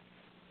this.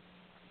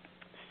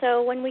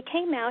 So when we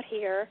came out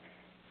here,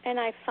 and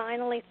I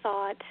finally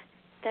thought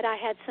that I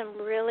had some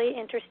really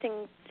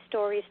interesting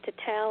stories to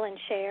tell and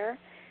share,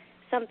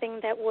 something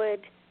that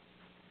would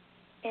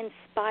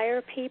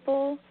inspire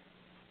people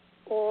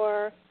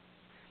or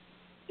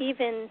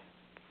even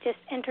just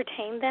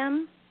entertain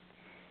them,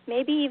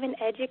 maybe even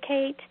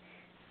educate,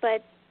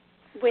 but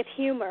with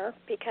humor,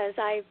 because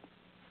I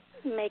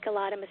make a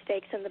lot of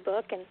mistakes in the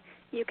book, and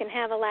you can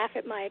have a laugh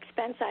at my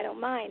expense, I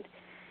don't mind.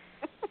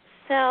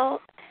 So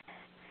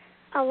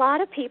a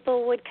lot of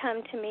people would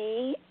come to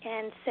me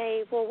and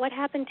say, well, what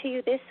happened to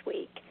you this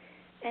week?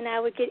 And I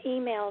would get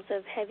emails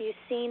of, have you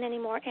seen any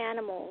more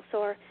animals?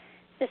 Or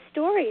the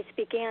stories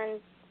began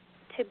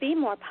to be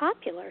more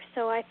popular.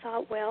 So I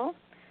thought, well,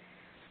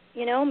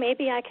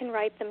 maybe I can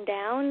write them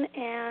down.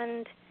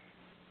 And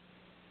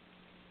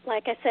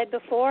like I said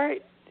before,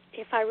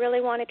 if I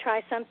really want to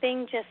try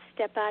something, just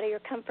step out of your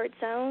comfort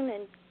zone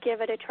and give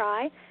it a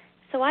try.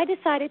 So I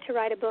decided to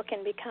write a book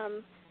and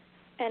become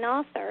an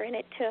author, and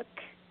it took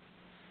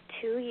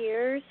 2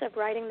 years of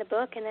writing the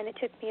book, and then it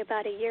took me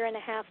about 1.5 years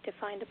to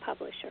find a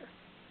publisher.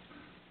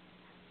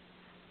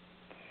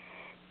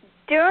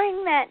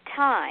 During that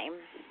time,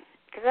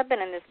 because I've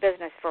been in this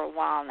business for a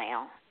while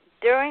now,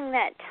 during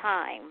that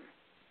time,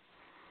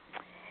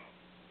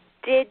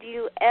 did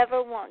you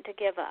ever want to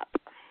give up?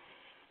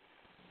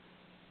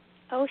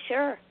 Oh,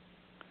 sure.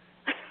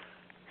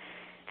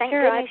 Thank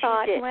sure, I goodness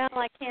thought, you did. well,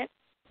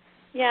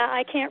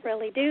 I can't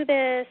really do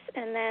this.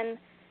 And then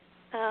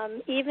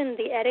even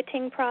the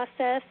editing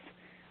process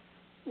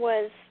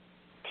was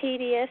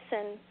tedious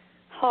and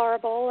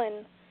horrible,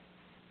 and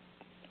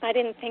I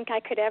didn't think I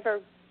could ever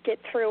get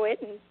through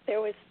it. And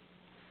there was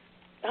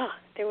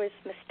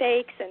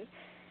mistakes, and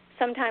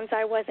sometimes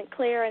I wasn't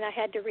clear, and I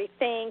had to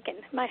rethink. And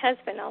my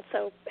husband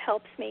also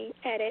helps me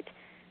edit,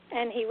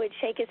 and he would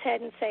shake his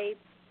head and say,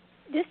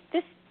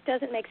 This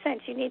doesn't make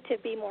sense. You need to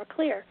be more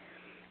clear.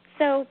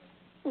 So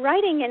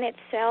writing in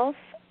itself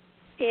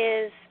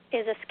is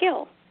a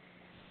skill,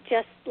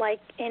 just like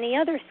any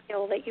other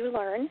skill that you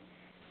learn.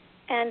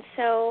 And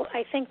so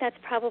I think that's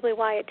probably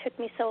why it took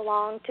me so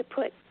long to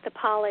put the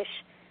polish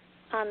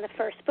on the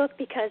first book,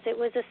 because it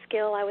was a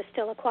skill I was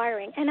still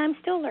acquiring. And I'm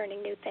still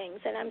learning new things,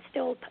 and I'm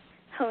still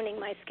honing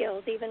my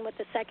skills, even with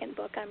the second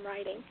book I'm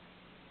writing.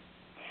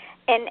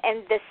 And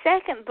the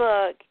second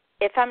book,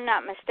 if I'm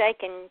not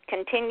mistaken,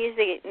 continues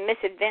the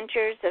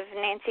misadventures of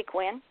Nancy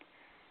Quinn?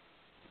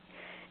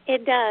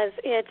 It does.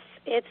 It's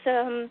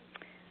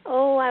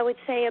I would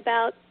say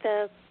about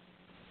the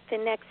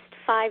next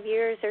 5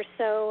 years or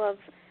so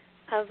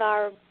of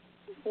our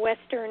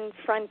western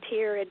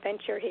frontier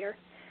adventure here.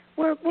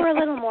 We're a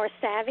little more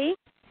savvy,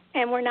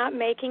 and we're not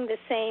making the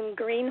same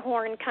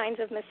greenhorn kinds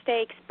of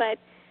mistakes, but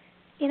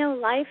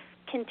life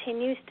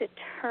continues to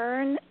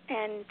turn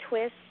and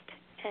twist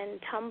and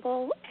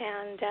tumble,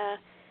 and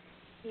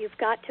you've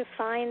got to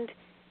find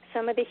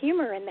some of the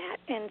humor in that.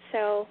 And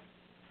so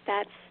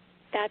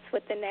that's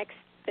what the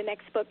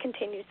next book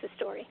continues the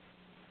story.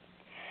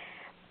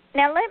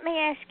 Now let me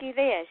ask you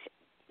this.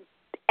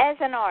 As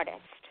an artist,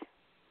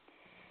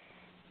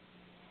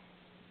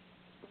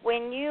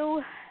 when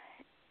you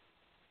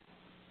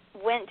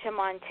went to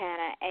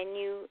Montana and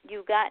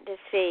you got to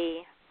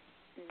see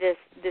this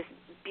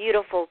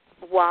beautiful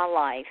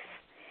wildlife,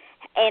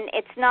 and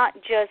it's not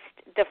just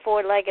the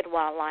four-legged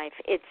wildlife.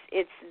 It's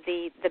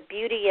the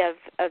beauty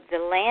of the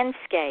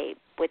landscape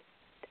with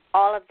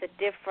all of the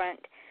different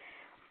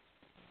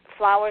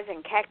flowers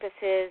and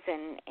cactuses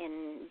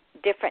and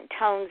different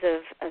tones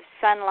of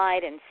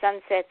sunlight and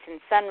sunsets and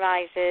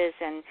sunrises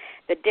and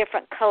the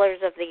different colors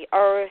of the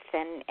earth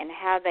and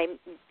how they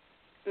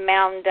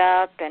mound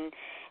up and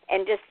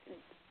just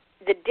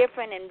the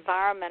different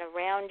environment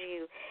around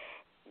you.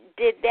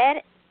 Did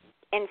that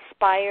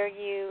inspire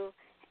you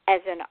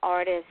as an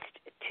artist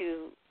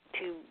to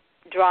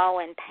draw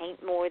and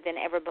paint more than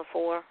ever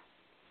before?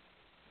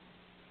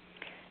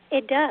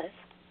 It does.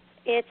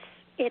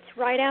 It's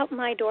right out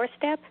my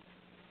doorstep,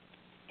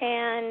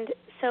 and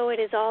so it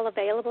is all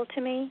available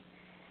to me.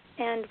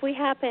 And we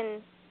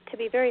happen to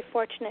be very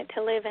fortunate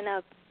to live in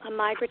a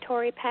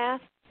migratory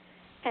path,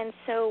 and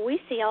so we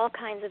see all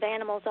kinds of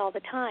animals all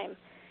the time.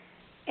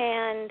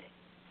 And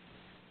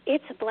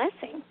it's a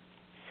blessing.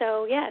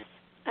 So, yes,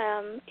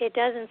 it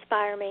does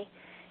inspire me.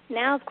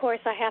 Now, of course,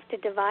 I have to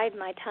divide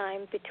my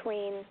time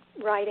between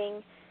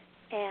writing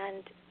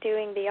and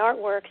doing the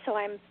artwork, so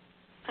I'm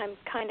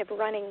kind of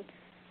running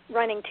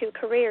two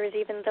careers,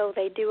 even though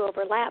they do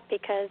overlap,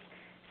 because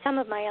some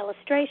of my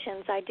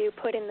illustrations I do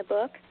put in the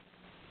book,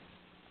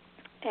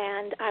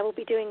 and I will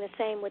be doing the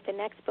same with the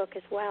next book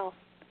as well.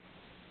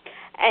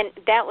 And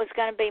that was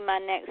going to be my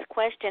next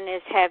question,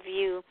 is have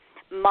you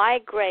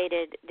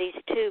migrated these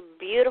two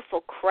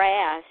beautiful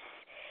crafts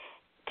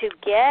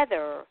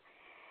together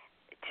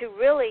to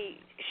really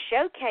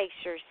showcase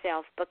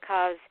yourself?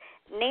 Because,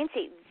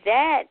 Nancy,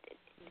 that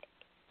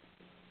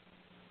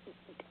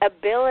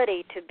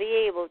ability to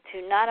be able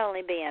to not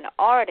only be an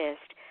artist,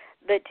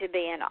 but to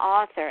be an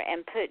author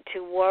and put to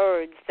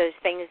words those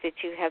things that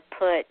you have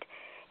put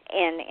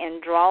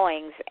in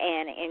drawings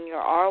and in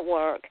your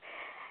artwork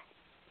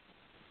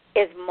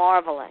is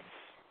marvelous.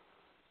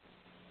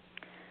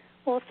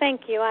 Well,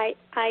 thank you.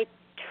 I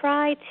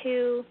try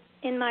to,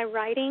 in my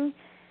writing,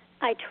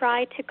 I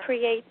try to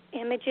create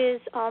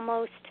images,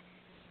 almost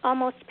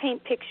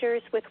paint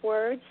pictures with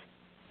words,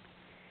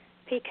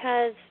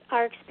 because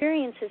our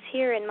experiences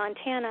here in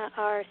Montana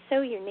are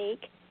so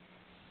unique,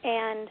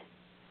 and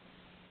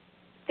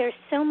there's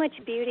so much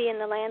beauty in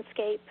the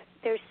landscape.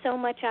 There's so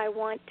much I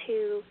want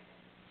to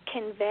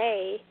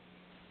convey,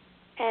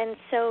 and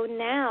so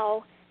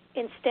now,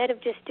 instead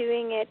of just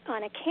doing it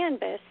on a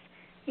canvas,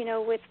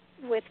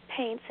 with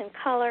paints and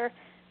color,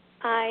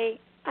 I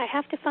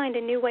have to find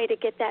a new way to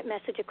get that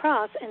message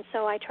across, and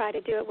so I try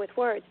to do it with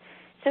words.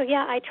 So,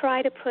 yeah, I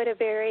try to put a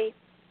very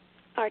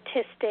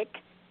artistic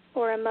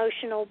or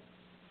emotional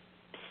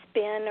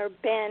spin or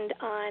bend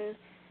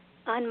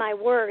on my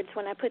words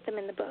when I put them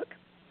in the book.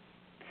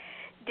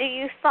 Do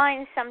you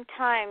find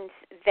sometimes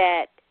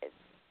that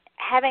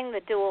having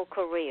the dual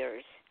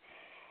careers,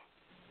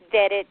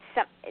 that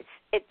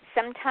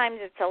sometimes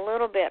it's a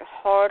little bit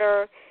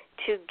harder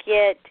to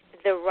get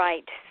the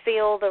right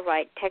feel, the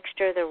right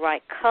texture, the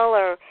right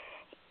color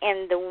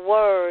in the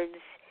words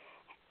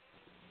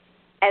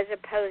as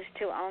opposed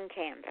to on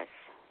canvas?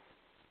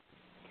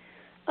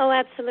 Oh,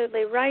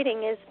 absolutely.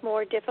 Writing is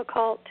more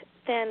difficult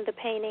than the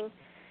painting.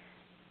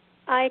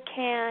 I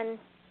can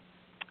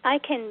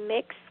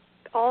mix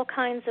all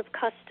kinds of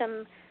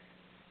custom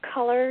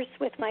colors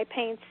with my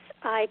paints.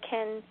 I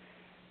can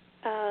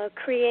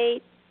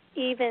create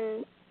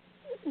even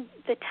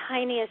the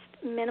tiniest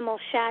minimal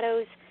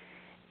shadows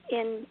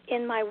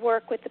in my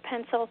work with the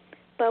pencil,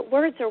 but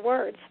words are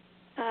words.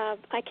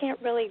 I can't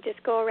really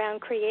just go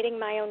around creating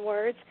my own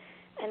words,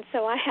 and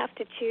so I have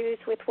to choose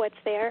with what's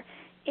there.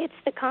 It's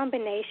the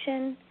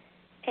combination,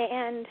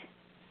 and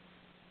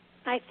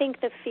I think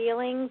the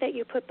feeling that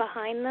you put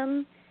behind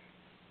them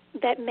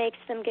that makes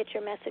them get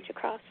your message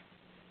across.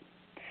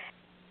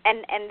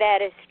 And that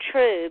is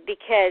true,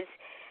 because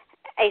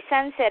a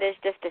sunset is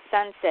just a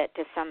sunset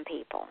to some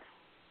people.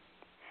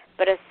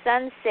 But a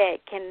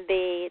sunset can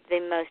be the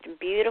most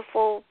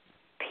beautiful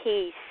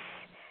piece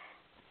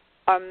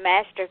or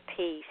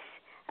masterpiece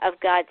of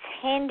God's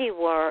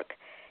handiwork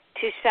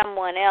to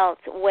someone else,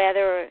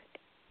 whether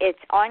it's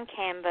on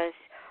canvas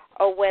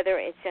or whether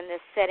it's in the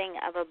setting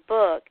of a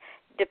book,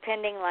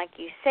 depending, like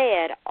you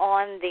said,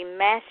 on the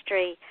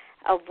mastery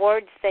of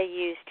words they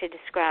use to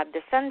describe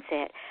the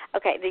sunset.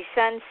 Okay, the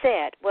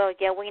sunset. Well,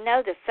 yeah, we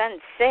know the sun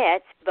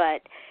sets,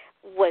 but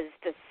was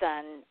the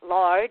sun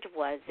large?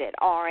 Was it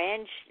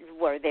orange?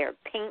 Were there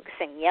pinks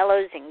and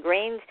yellows and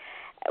greens?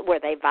 Were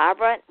they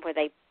vibrant? Were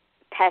they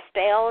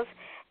pastels?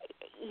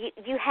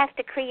 You have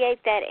to create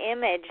that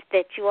image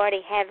that you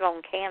already have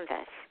on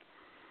canvas.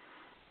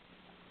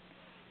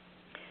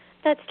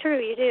 That's true,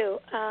 you do,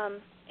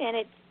 and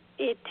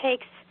it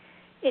takes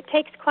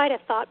quite a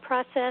thought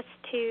process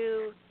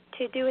to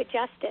do it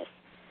justice.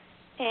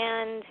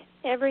 And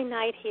every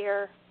night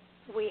here,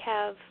 we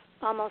have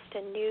almost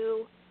a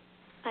new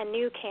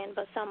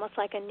canvas, almost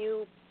like a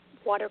new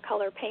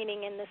watercolor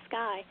painting in the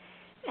sky.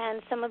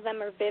 and some of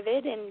them are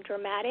vivid and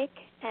dramatic,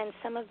 and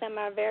some of them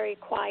are very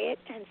quiet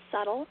and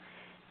subtle,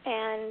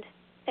 and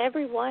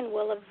every one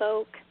will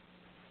evoke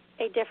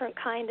a different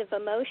kind of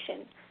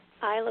emotion.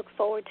 I look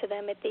forward to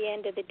them at the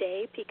end of the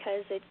day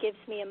because it gives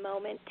me a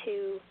moment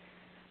to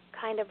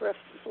kind of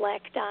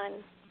reflect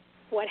on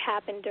what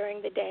happened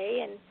during the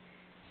day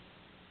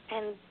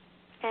and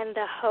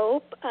the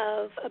hope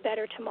of a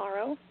better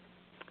tomorrow.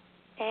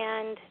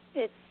 And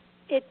it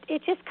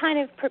just kind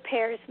of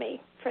prepares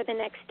me for the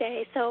next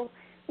day. So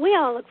we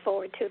all look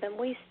forward to them.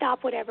 We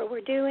stop whatever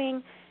we're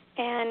doing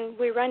and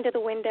we run to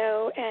the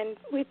window, and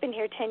we've been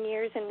here 10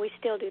 years and we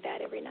still do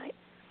that every night.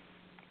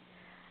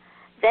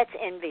 That's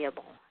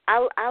enviable. I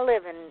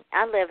live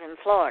in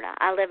Florida.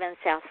 I live in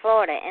South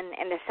Florida,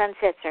 and the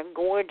sunsets are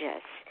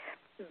gorgeous.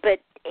 But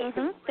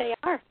they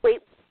are. We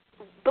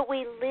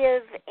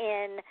live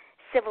in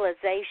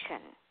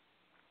civilization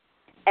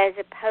as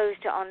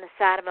opposed to on the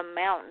side of a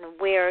mountain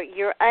where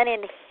you're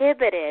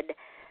uninhibited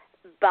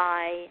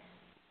by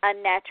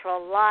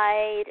unnatural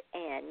light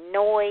and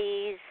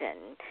noise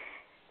and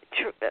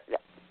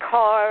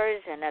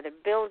cars and other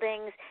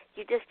buildings.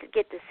 You just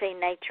get to see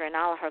nature in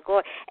all of her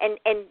glory. And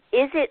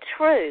is it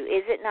true,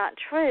 is it not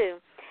true,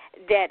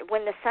 that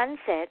when the sun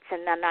sets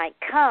and the night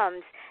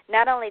comes,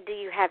 not only do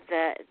you have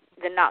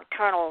the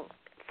nocturnal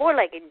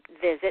four-legged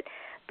visit,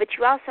 but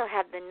you also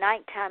have the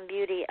nighttime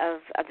beauty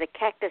of the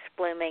cactus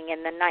blooming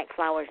and the night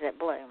flowers that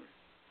bloom?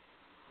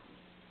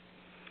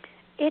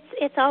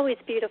 It's always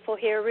beautiful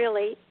here,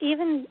 really.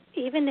 Even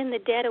in the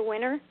dead of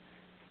winter,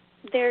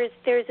 there's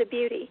a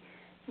beauty.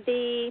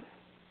 The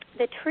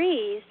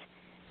trees,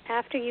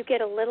 after you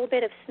get a little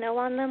bit of snow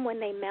on them, when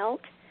they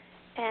melt,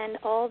 and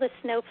all the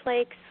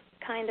snowflakes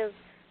kind of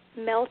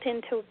melt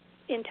into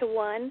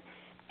one,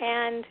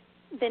 and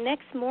the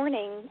next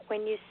morning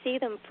when you see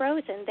them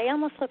frozen, they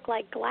almost look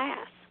like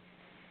glass.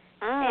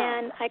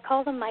 And I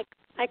call them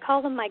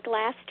my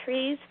glass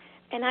trees,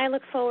 and I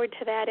look forward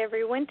to that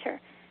every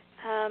winter.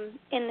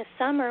 In the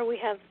summer, we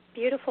have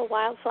beautiful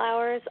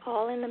wildflowers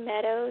all in the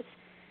meadows.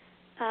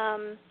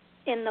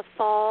 In the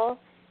fall,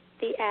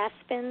 the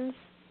aspens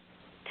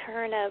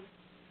turn a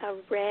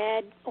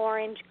red,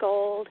 orange,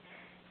 gold.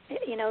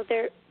 You know,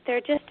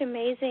 they're just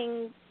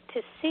amazing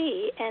to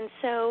see. And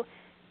so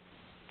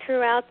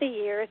throughout the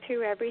year,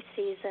 through every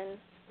season,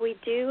 we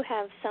do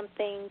have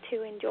something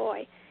to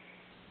enjoy.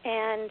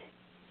 And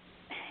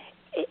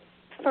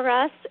for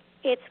us,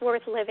 it's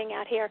worth living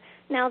out here.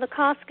 Now, the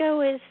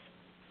Costco is,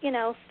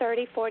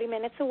 30, 40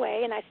 minutes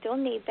away, and I still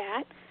need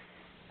that.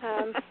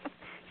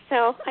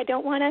 So I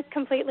don't want to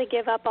completely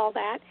give up all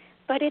that,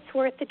 but it's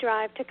worth the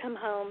drive to come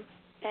home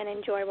and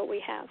enjoy what we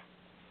have.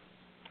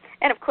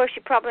 And, of course,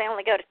 you probably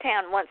only go to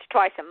town once or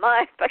twice a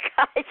month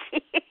because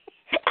it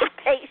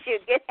takes you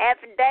a good half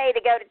a day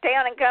to go to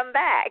town and come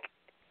back.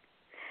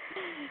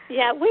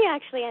 Yeah, we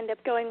actually end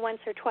up going once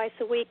or twice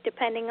a week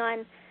depending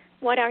on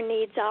what our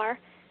needs are,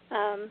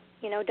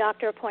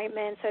 doctor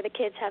appointments, or the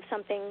kids have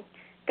something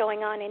going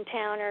on in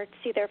town or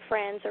see their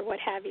friends or what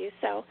have you.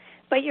 So,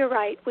 but you're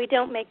right, we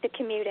don't make the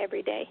commute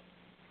every day.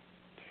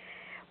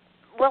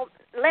 Well,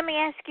 let me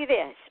ask you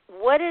this.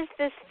 What is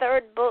this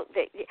third book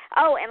that...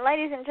 Oh, and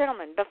ladies and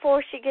gentlemen,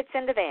 before she gets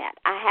into that,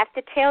 I have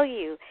to tell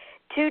you,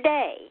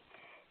 today,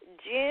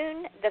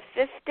 June the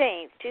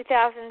 15th,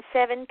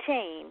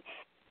 2017,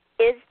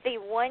 is the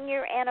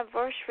one-year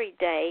anniversary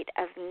date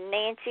of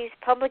Nancy's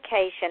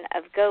publication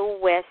of Go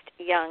West,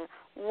 Young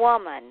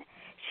Woman.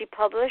 She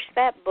published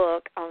that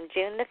book on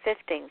June the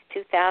 15th,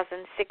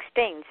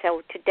 2016.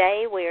 So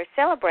today we are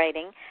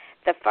celebrating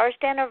the first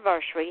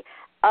anniversary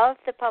of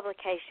the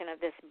publication of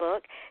this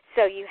book.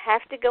 So you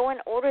have to go and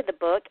order the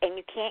book, and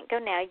you can't go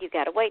now. You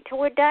got to wait till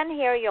we're done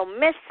here. You'll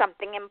miss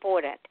something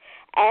important,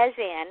 as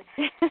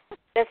in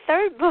the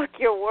third book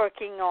you're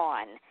working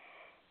on.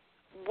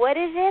 What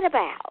is it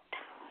about?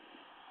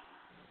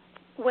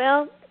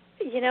 Well,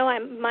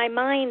 my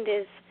mind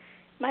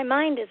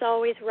is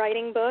always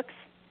writing books,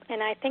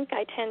 and I think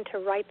I tend to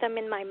write them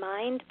in my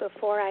mind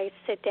before I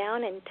sit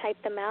down and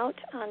type them out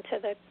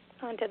onto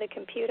the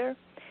computer.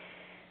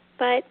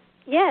 But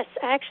yes,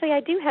 actually,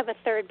 I do have a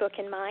third book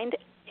in mind,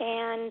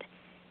 and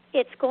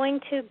it's going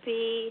to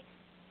be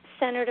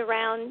centered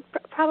around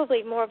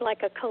probably more of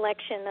like a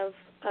collection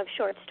of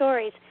short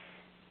stories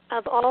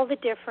of all the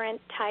different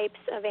types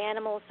of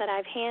animals that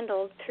I've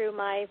handled through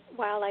my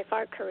wildlife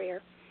art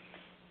career.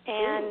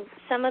 And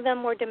some of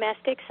them were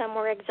domestic, some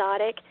were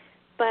exotic,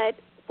 but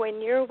when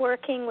you're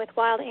working with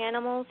wild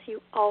animals, you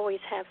always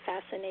have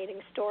fascinating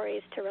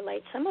stories to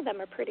relate. Some of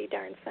them are pretty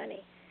darn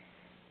funny.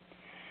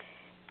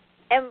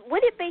 And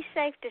would it be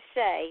safe to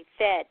say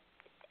that,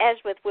 as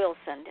with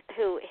Wilson,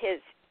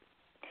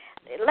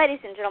 ladies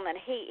and gentlemen,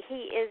 he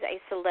is a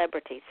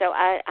celebrity. So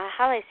I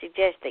highly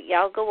suggest that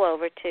y'all go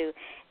over to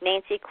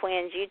Nancy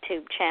Quinn's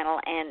YouTube channel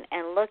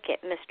and look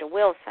at Mr.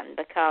 Wilson,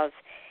 because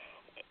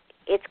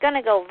it's going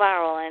to go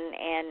viral,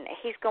 and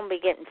he's going to be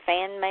getting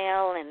fan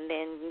mail, and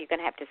then you're going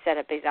to have to set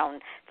up his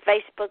own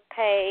Facebook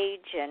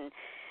page, and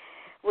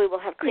we will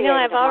have created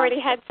I've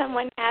already had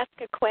someone ask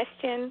a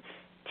question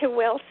to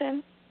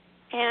Wilson,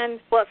 And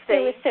well, see, it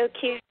was so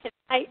cute.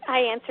 I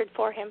answered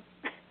for him.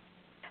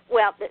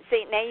 Well,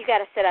 see, now you got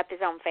to set up his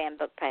own fan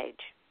book page.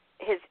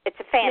 It's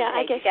a fan page.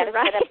 I guess you you're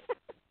right.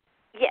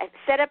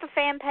 Set up a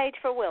fan page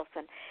for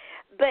Wilson.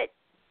 But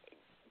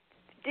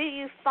do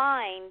you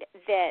find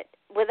that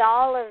with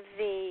all of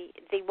the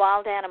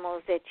wild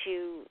animals that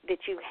you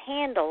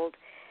handled,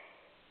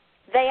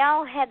 they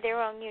all had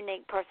their own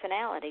unique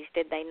personalities,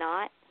 did they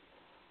not?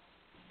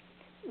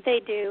 They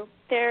do.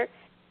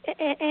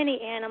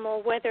 Any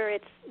animal, whether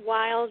it's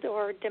wild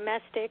or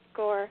domestic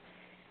or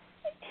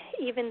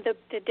even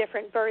the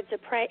different birds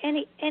of prey,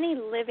 any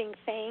living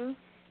thing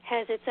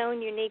has its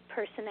own unique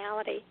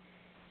personality.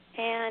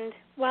 And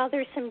while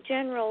there's some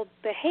general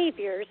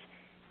behaviors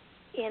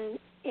in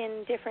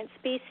different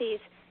species,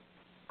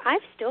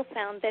 I've still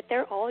found that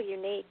they're all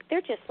unique.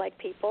 They're just like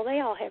people. They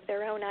all have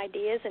their own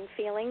ideas and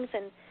feelings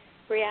and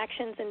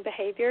reactions and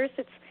behaviors.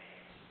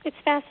 It's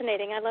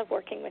fascinating. I love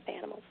working with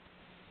animals.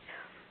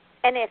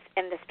 And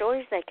the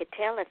stories they could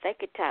tell, if they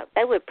could talk,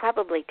 they would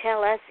probably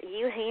tell us,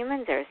 you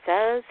humans are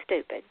so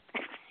stupid.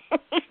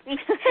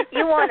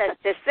 You want us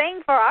to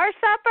sing for our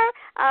supper?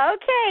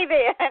 Okay,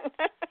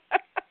 then.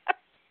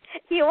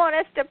 You want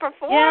us to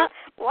perform? Yeah.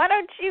 Why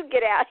don't you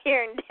get out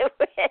here and do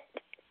it?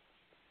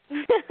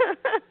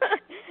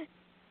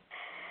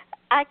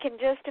 I can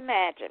just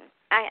imagine.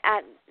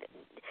 I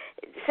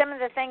some of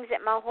the things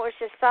that my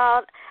horses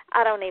saw,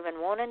 I don't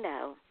even want to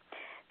know.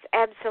 It's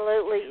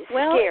absolutely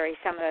scary.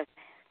 Some of those.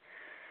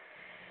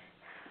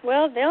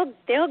 Well,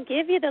 they'll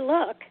give you the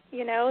look.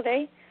 You know,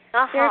 they're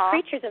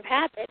creatures of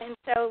habit, and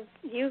so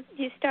you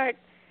start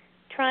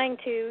trying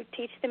to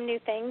teach them new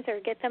things or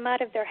get them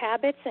out of their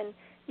habits, and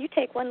you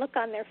take one look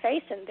on their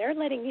face, and they're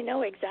letting you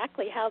know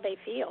exactly how they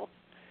feel.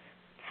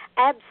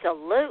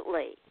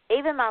 Absolutely.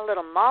 Even my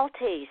little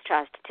Maltese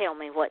tries to tell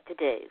me what to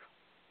do.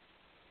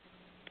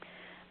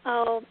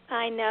 Oh,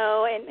 I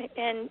know,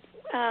 and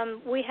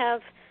we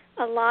have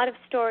a lot of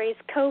stories.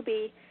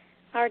 Kobe,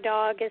 our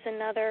dog, is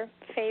another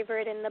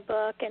favorite in the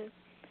book,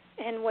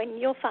 and when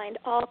you'll find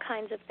all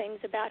kinds of things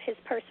about his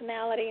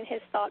personality and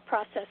his thought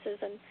processes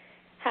and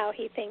how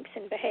he thinks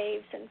and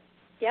behaves, and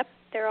yep,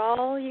 they're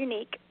all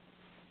unique.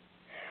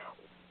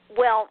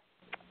 Well,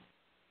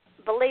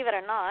 believe it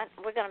or not,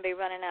 we're going to be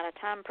running out of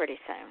time pretty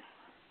soon.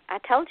 I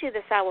told you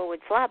this hour would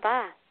fly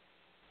by.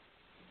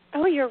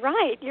 Oh, you're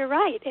right.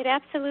 It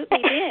absolutely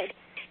did.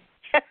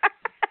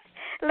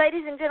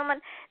 Ladies and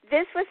gentlemen,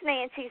 this was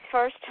Nancy's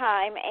first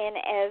time, and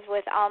as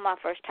with all my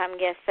first-time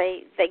guests,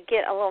 they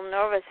get a little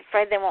nervous,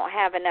 afraid they won't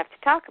have enough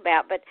to talk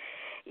about. But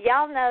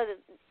y'all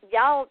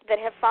that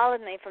have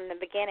followed me from the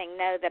beginning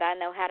know that I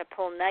know how to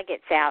pull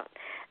nuggets out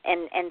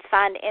and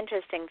find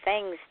interesting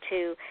things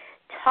to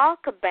talk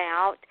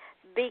about,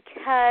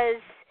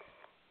 because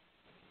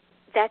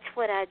that's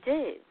what I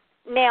do.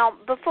 Now,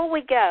 before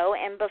we go,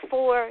 and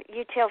before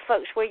you tell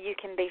folks where you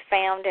can be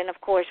found, and of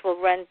course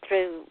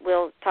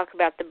we'll talk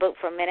about the book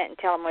for a minute and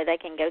tell them where they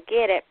can go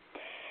get it.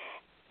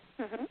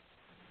 Mm-hmm.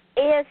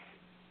 If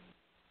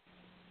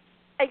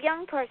a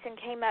young person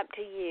came up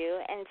to you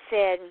and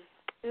said,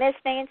 Miss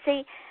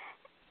Nancy,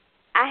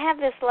 I have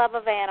this love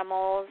of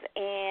animals,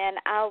 and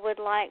I would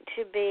like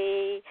to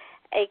be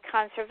a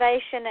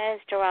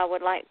conservationist, or I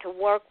would like to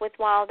work with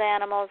wild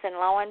animals and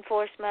law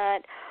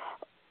enforcement,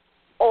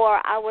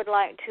 or I would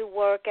like to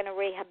work in a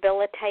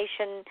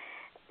rehabilitation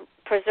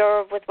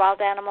preserve with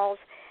wild animals,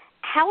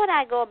 how would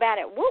I go about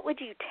it? What would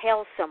you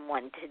tell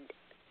someone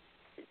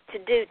to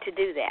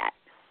do that?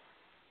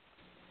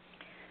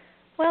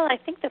 Well, I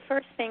think the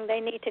first thing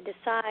they need to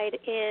decide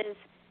is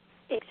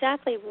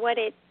exactly what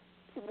it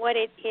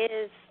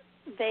is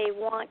they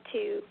want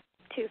to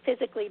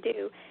physically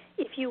do.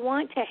 If you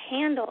want to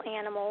handle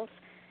animals,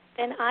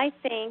 then I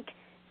think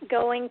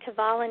going to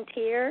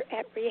volunteer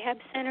at rehab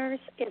centers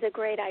is a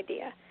great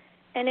idea.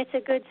 And it's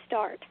a good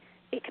start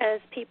because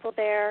people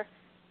there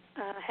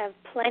have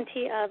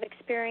plenty of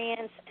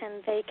experience,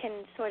 and they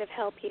can sort of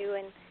help you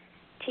and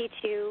teach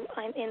you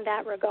in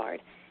that regard.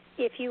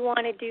 If you want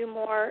to do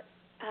more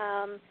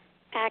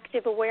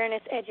active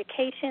awareness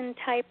education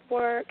type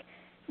work,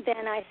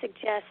 then I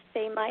suggest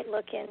they might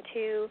look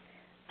into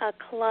a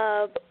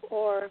club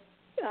or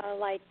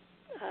like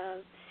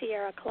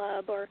Sierra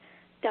Club or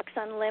Ducks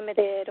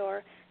Unlimited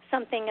or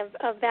something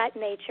of that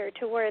nature,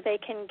 to where they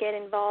can get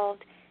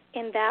involved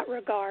in that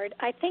regard.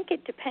 I think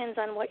it depends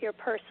on what your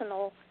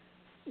personal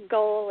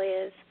goal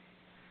is.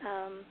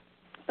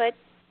 But,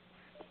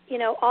 you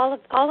know, all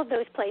of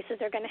those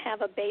places are going to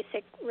have a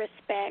basic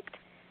respect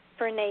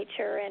for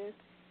nature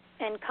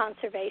and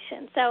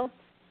conservation. So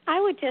I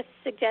would just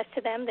suggest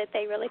to them that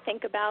they really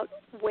think about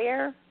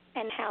where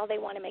and how they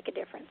want to make a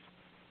difference.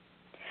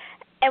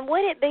 And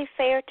would it be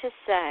fair to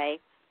say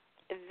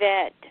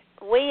that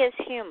we as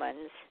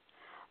humans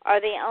are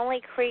the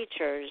only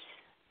creatures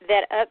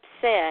that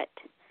upset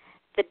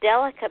the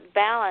delicate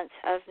balance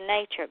of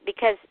nature?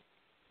 Because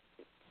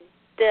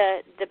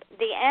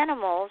the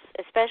animals,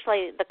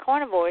 especially the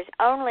carnivores,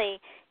 only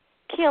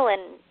kill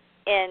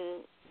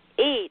and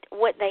eat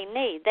what they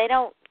need. They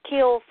don't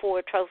kill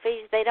for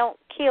trophies. They don't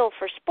kill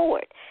for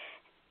sport.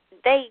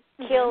 they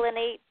kill and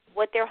eat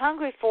what they're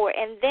hungry for,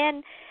 and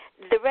then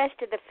the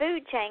rest of the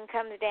food chain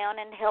comes down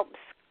and helps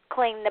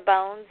clean the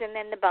bones, and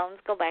then the bones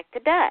go back to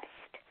dust.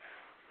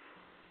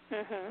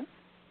 Mhm.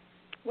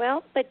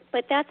 Well, but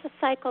that's a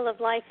cycle of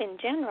life in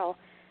general,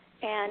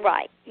 and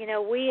you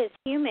know, we as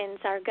humans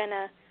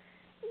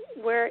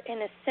we're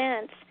in a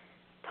sense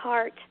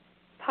part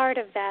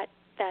of that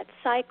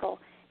cycle,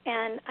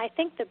 and I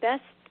think the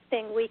best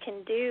thing we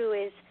can do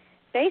is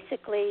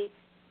basically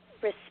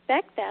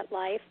respect that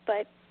life,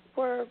 but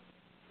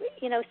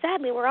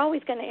sadly we're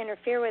always going to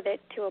interfere with it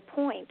to a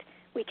point.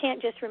 We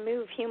can't just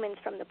remove humans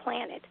from the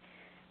planet,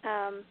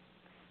 and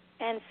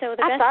so the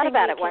best I thought thing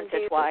about we it can once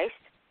or twice.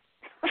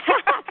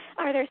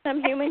 Are there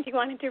some humans you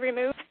wanted to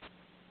remove?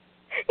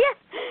 Yeah.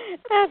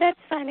 Oh, that's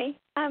funny.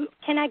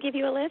 Can I give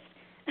you a list?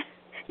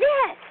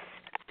 Yes.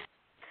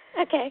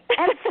 Okay.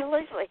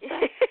 Absolutely.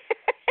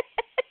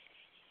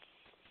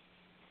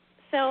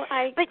 So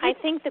I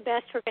think the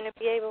best we're going to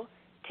be able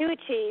to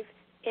achieve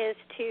is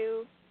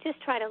to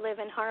just try to live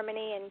in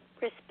harmony and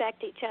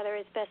respect each other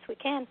as best we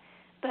can.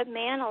 But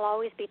man will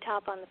always be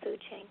top on the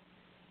food chain.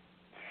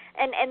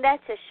 And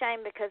that's a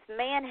shame, because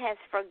man has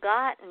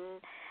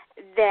forgotten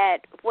that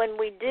when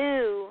we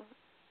do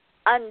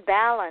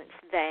unbalance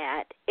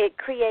that, it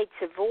creates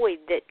a void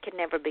that can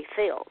never be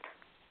filled.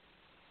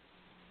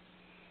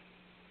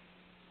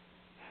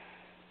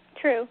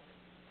 True.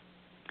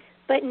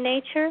 But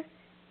nature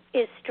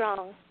is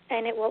strong,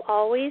 and it will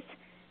always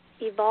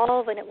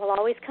evolve, and it will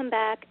always come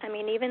back. I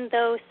mean, even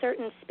though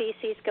certain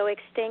species go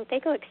extinct, they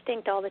go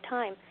extinct all the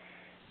time.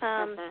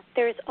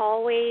 There's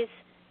always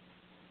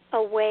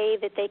a way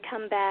that they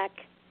come back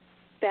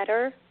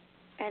better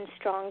and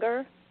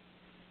stronger,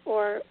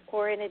 or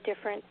in a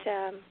different,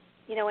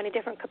 in a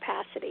different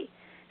capacity.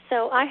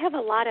 So I have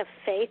a lot of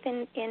faith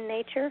in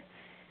nature,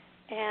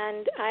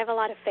 and I have a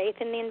lot of faith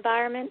in the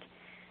environment.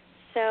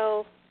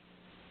 So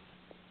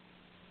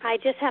I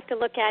just have to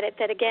look at it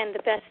that, again,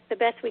 the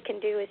best we can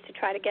do is to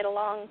try to get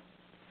along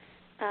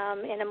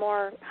in a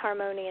more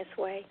harmonious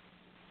way.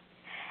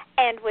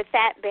 And with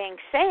that being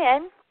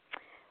said,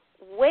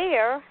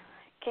 where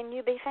can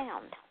you be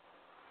found?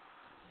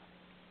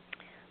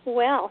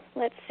 Well,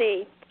 let's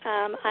see.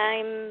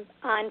 I'm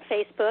on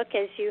Facebook,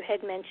 as you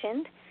had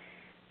mentioned,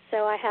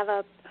 so I have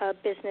a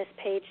business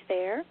page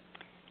there,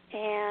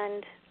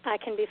 and I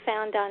can be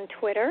found on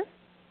Twitter.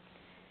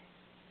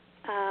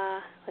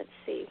 Let's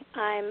see.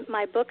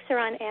 My books are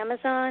on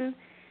Amazon.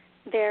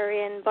 They're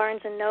in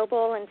Barnes &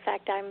 Noble. In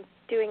fact, I'm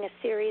doing a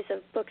series of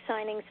book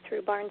signings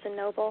through Barnes &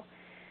 Noble.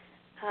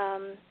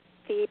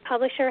 The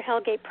publisher,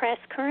 Hellgate Press,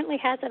 currently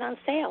has it on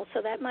sale,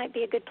 so that might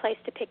be a good place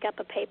to pick up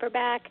a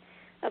paperback.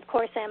 Of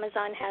course,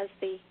 Amazon has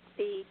the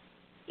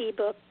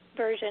ebook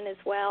version as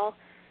well.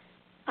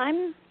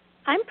 I'm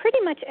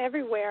pretty much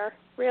everywhere,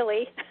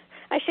 really.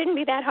 I shouldn't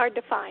be that hard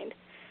to find.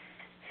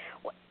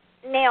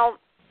 Now,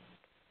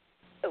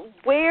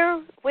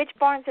 which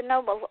Barnes &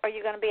 Noble are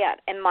you going to be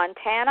at? In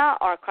Montana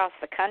or across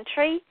the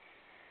country?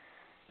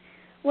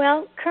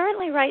 Well,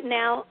 currently right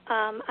now,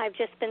 I've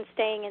just been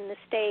staying in the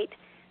state,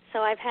 so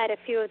I've had a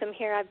few of them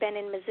here. I've been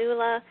in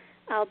Missoula.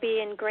 I'll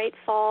be in Great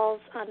Falls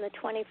on the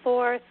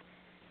 24th.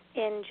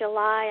 In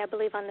July, I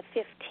believe on the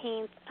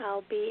 15th,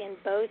 I'll be in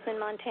Bozeman,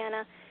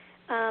 Montana.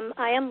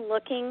 I am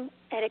looking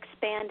at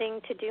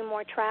expanding to do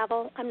more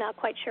travel. I'm not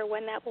quite sure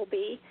when that will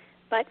be,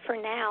 but for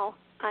now,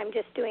 I'm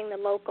just doing the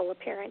local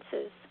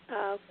appearances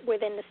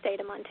within the state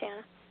of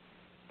Montana.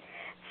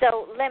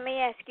 So let me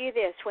ask you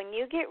this. When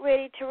you get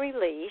ready to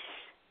release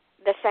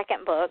the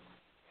second book,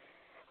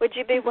 would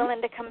you be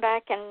willing to come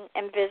back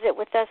and visit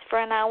with us for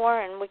an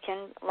hour, and we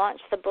can launch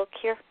the book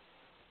here?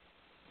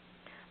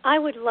 I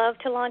would love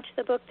to launch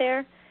the book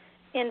there.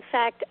 In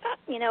fact,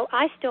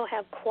 I still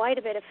have quite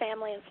a bit of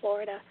family in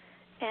Florida,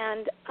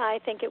 and I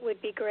think it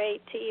would be great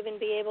to even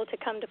be able to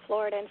come to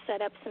Florida and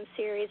set up some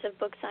series of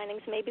book signings.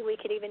 Maybe we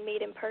could even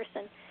meet in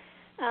person.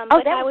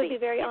 But I would be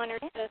very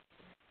honored to.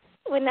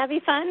 Wouldn't that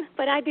be fun?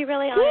 But I'd be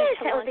really honored to launch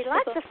the book. Yes, that would be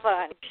lots of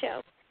fun.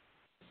 Show.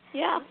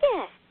 Yeah.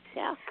 Yes.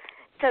 Yeah.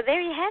 So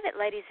there you have it,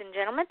 ladies and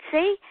gentlemen.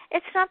 See,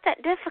 it's not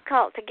that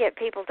difficult to get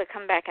people to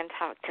come back and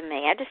talk to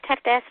me. I just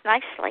have to ask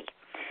nicely.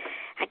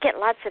 I get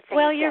lots of things.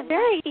 Well, you're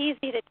very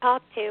easy to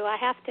talk to, I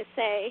have to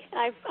say.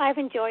 I've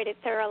enjoyed it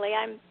thoroughly.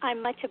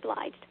 I'm much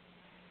obliged.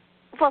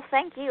 Well,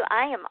 thank you.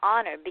 I am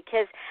honored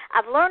because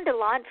I've learned a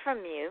lot from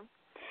you,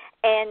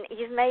 and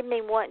you've made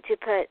me want to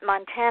put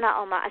Montana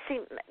on my. See,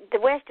 the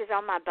West is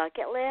on my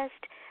bucket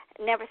list.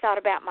 Never thought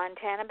about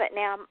Montana, but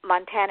now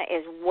Montana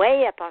is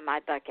way up on my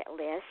bucket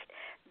list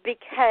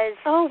because.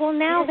 Oh well,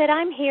 now that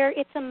I'm here,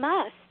 it's a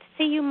must.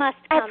 See, you must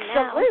come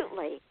now.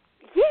 Absolutely,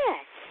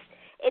 yes.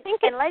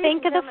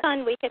 Think of the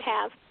fun we could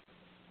have.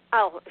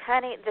 Oh,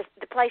 honey,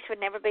 the place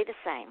would never be the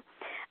same.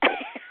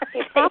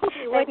 It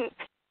probably wouldn't.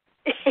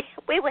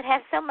 We would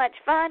have so much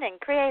fun and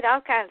create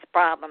all kinds of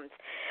problems,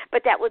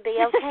 but that would be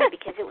okay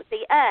because it would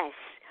be us.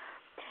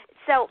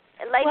 So,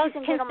 ladies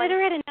and gentlemen,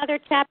 consider it another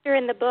chapter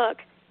in the book.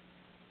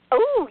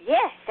 Oh,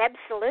 yes,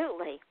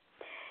 absolutely.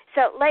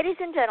 So, ladies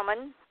and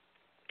gentlemen,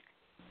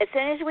 as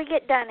soon as we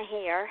get done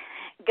here,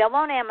 go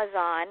on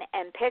Amazon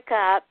and pick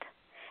up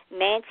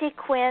Nancy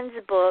Quinn's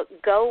book,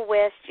 Go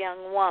West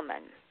Young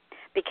Woman,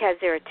 because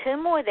there are 2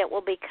 more that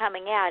will be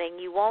coming out, and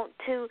you want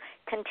to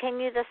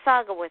continue the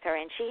saga with her.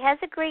 And she has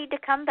agreed to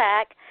come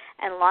back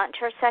and launch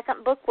her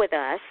 2nd book with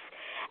us,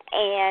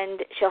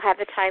 and she'll have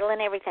the title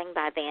and everything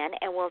by then,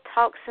 and we'll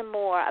talk some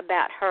more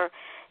about her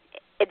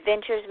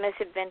adventures,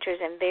 misadventures,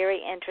 and very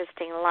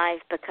interesting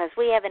life, because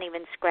we haven't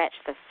even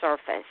scratched the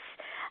surface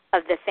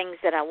of the things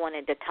that I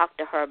wanted to talk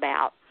to her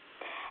about.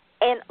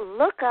 And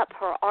look up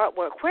her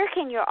artwork. Where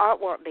can your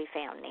artwork be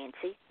found,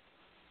 Nancy?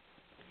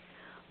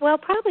 Well,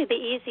 probably the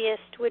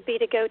easiest would be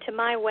to go to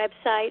my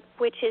website,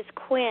 which is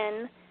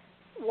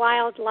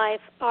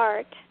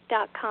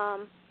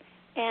quinnwildlifeart.com,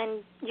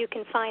 and you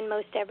can find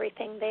most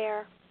everything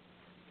there.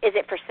 Is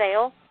it for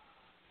sale?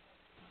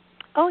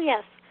 Oh,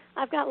 yes.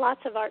 I've got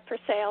lots of art for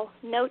sale,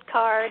 note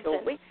cards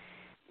and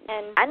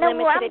I know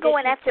where I'm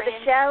going edition after the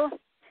show.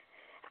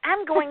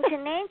 I'm going to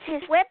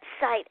Nancy's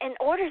website and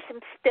order some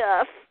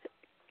stuff.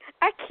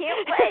 I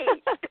can't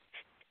wait.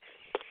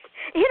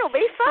 It'll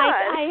be fun.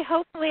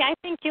 I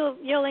think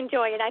you'll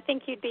enjoy it. I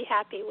think you'd be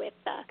happy with.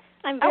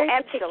 I'm very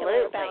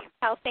particular about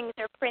how things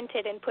are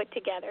printed and put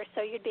together,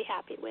 so you'd be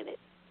happy with it.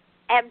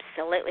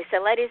 Absolutely. So,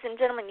 ladies and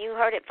gentlemen, you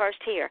heard it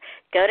first here.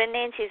 Go to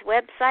Nancy's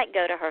website,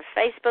 go to her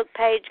Facebook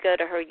page, go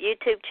to her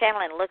YouTube channel,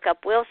 and look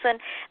up Wilson.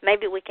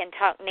 Maybe we can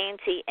talk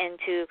Nancy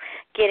into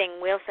getting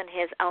Wilson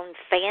his own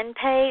fan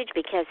page,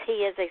 because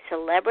he is a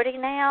celebrity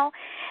now,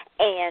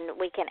 and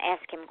we can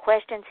ask him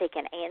questions. He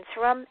can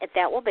answer them.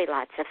 That will be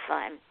lots of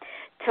fun.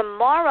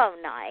 Tomorrow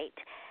night,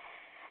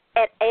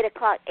 at 8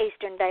 o'clock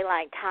Eastern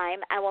Daylight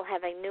Time, I will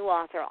have a new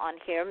author on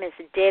here, Miss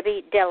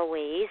Debbie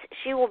DeLuise.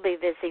 She will be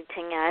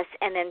visiting us.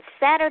 And then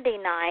Saturday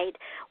night,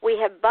 we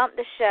have bumped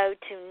the show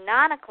to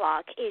 9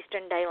 o'clock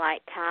Eastern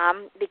Daylight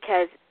Time,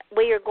 because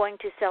we are going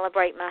to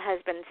celebrate my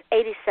husband's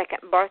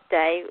 82nd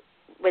birthday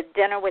with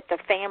dinner with the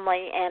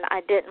family, and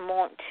I didn't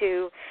want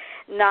to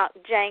knock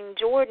Jane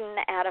Jordan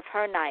out of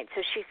her night.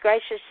 So she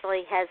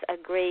graciously has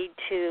agreed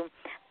to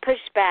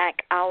push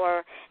back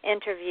our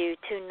interview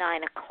to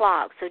 9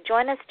 o'clock. So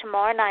join us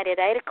tomorrow night at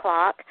 8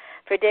 o'clock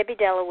for Debbie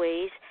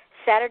DeLuise,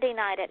 Saturday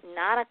night at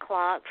 9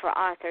 o'clock for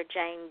author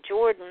Jane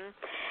Jordan.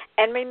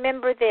 And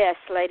remember this,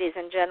 ladies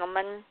and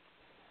gentlemen,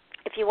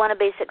 if you want to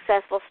be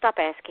successful, stop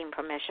asking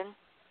permission.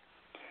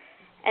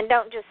 And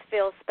don't just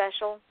feel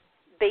special,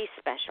 be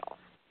special.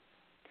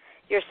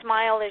 Your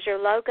smile is your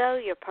logo,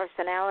 your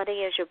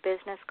personality is your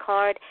business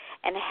card,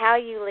 and how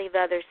you leave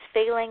others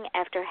feeling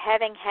after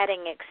having had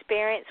an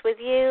experience with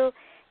you,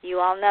 you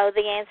all know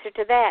the answer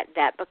to that.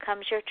 That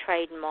becomes your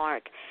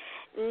trademark.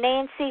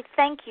 Nancy,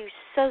 thank you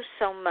so,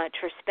 so much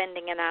for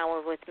spending an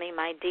hour with me,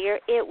 my dear.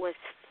 It was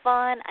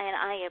fun, and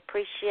I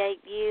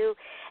appreciate you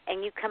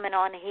and you coming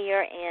on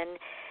here and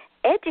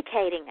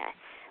educating us.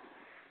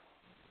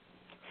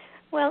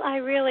 Well, I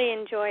really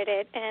enjoyed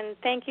it, and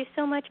thank you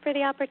so much for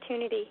the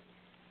opportunity.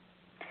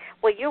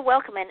 Well, you're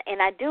welcome, and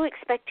I do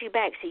expect you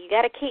back, so you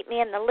got to keep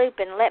me in the loop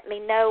and let me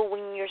know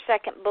when your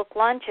 2nd book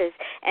launches.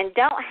 And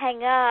don't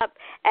hang up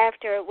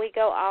after we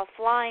go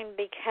offline,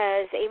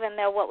 because even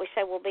though what we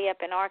say will be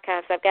up in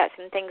archives, I've got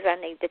some things I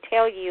need to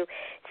tell you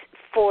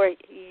for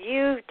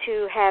you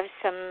to have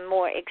some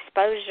more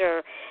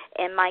exposure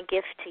and my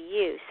gift to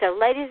you. So,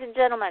 ladies and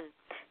gentlemen,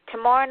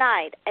 tomorrow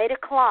night, 8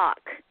 o'clock,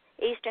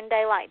 Eastern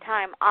Daylight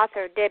Time,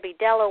 author Debbie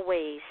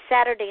DeLuise.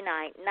 Saturday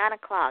night, 9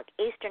 o'clock,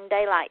 Eastern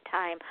Daylight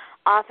Time,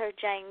 author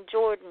Jane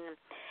Jordan.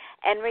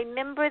 And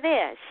remember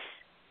this,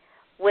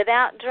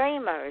 without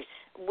dreamers,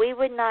 we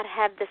would not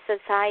have the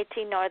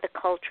society nor the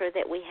culture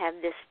that we have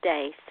this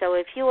day. So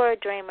if you are a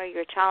dreamer,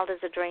 your child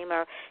is a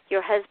dreamer,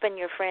 your husband,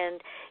 your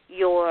friend,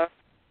 your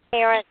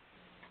parent,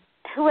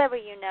 whoever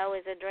you know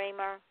is a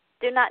dreamer,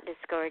 do not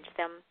discourage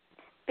them.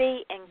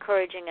 Be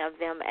encouraging of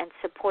them and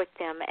support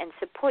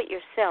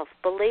yourself.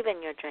 Believe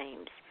in your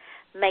dreams.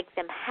 Make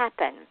them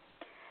happen.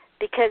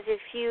 Because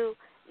if you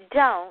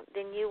don't,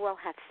 then you will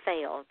have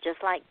failed.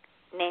 Just like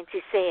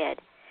Nancy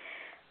said,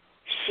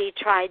 she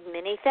tried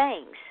many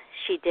things.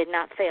 She did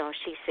not fail.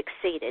 She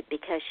succeeded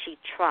because she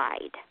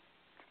tried.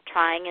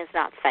 Trying is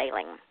not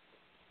failing.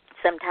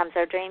 Sometimes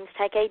our dreams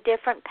take a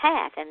different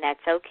path, and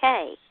that's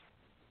okay.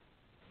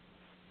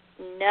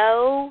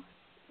 Know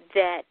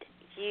that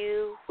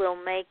you will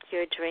make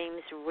your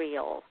dreams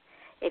real.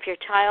 If your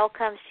child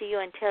comes to you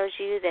and tells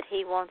you that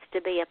he wants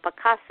to be a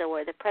Picasso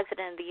or the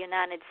President of the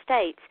United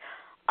States,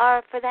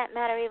 or for that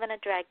matter, even a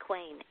drag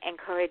queen,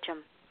 encourage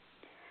them,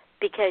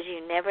 because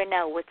you never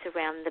know what's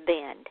around the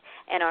bend,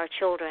 and our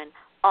children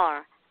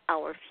are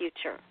our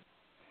future.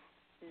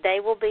 They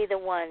will be the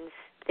ones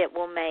that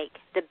will make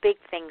the big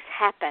things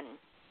happen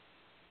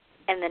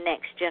in the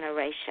next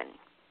generation.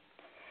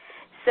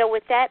 So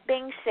with that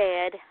being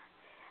said,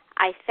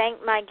 I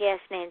thank my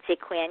guest, Nancy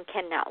Quinn.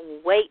 Cannot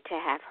wait to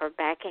have her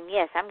back. And,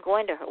 yes, I'm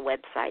going to her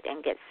website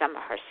and get some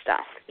of her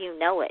stuff. You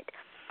know it.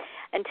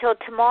 Until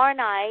tomorrow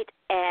night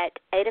at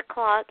 8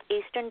 o'clock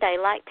Eastern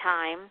Daylight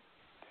Time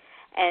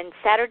and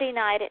Saturday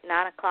night at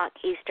 9 o'clock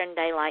Eastern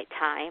Daylight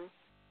Time,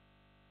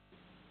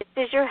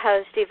 This is your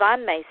host,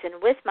 Yvonne Mason,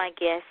 with my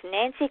guest,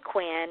 Nancy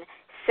Quinn,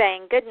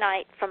 saying good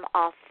night from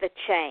Off the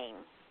Chain.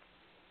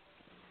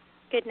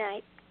 Good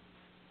night.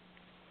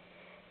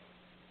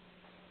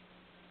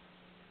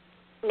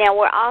 Now,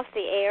 we're off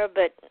the air,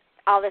 but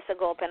all this will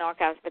go up in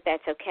archives, but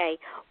that's okay.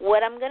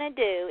 What I'm going to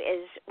do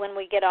is when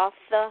we get off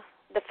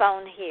the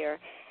phone here,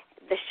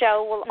 the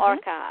show will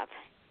archive.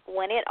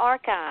 When it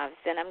archives,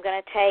 then I'm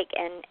going to take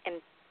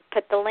and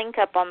put the link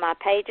up on my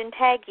page and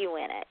tag you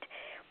in it.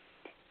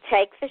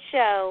 Take the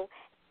show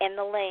and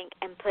the link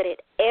and put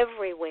it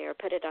everywhere.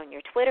 Put it on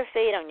your Twitter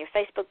feed, on your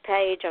Facebook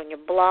page, on your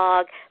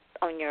blog,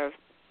 on your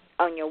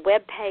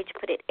web page.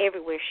 Put it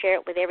everywhere. Share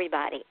it with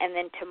everybody. And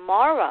then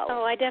tomorrow.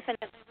 Oh, I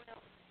definitely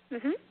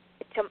will.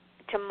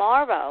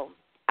 Tomorrow,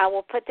 I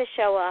will put the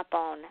show up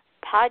on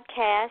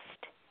Podcast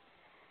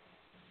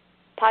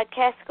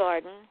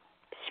Garden,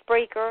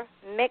 Spreaker,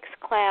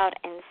 Mixcloud,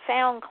 and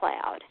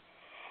SoundCloud.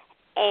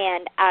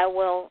 And I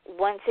will,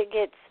 once it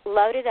gets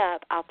loaded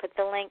up, I'll put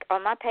the link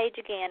on my page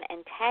again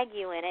and tag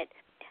you in it.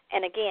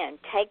 And again,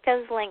 take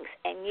those links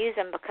and use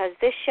them because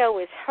this show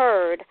is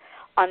heard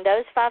on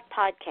those 5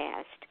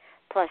 podcasts,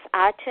 plus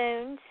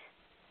iTunes,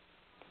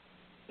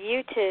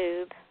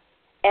 YouTube,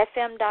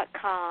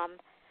 FM.com,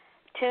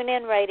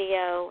 TuneIn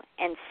Radio,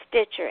 and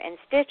Stitcher. And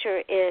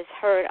Stitcher is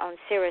heard on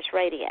Sirius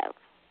Radio.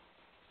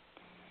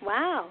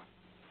 Wow.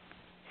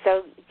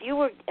 So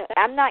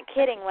I'm not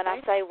kidding when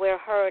I say we're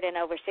heard in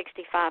over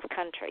 65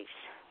 countries.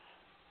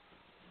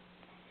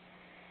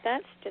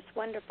 That's just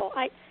wonderful.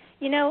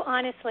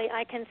 Honestly,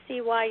 I can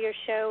see why your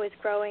show is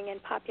growing in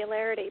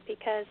popularity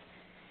because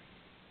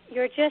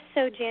you're just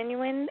so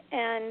genuine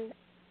and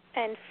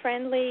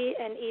friendly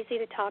and easy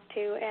to talk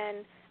to,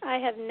 and I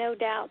have no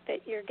doubt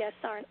that your guests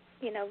aren't,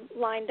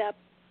 lined up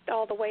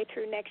all the way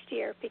through next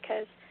year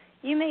because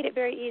you made it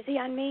very easy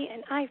on me,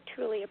 and I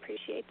truly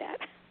appreciate that.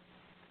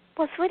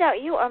 Well, sweetheart,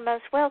 you are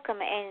most welcome,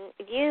 and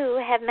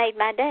you have made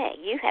my day.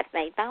 You have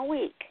made my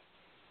week.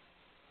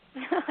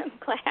 I'm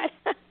glad.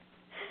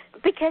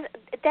 Because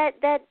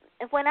that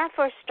when I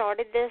first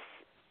started this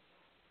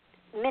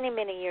many,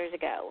 many years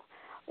ago,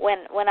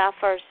 when I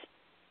first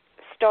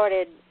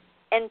started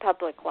in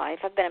public life,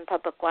 I've been in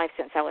public life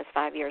since I was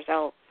 5 years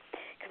old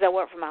because I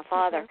worked for my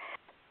father.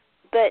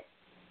 But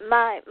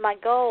my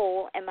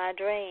goal and my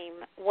dream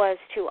was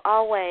to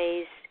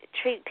always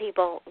treat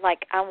people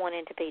like I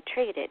wanted to be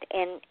treated.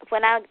 And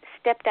when I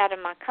stepped out of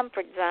my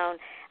comfort zone,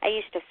 I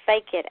used to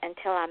fake it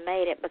until I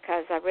made it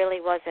because I really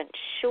wasn't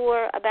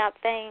sure about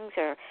things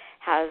or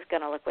how I was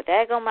going to look with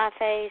egg on my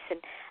face, and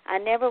I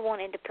never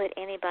wanted to put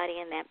anybody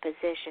in that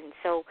position.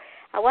 So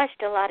I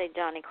watched a lot of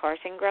Johnny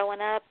Carson growing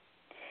up,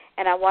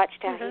 and I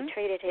watched how he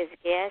treated his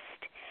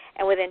guest,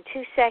 and within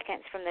 2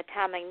 seconds from the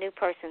time a new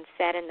person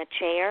sat in the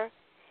chair,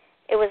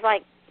 it was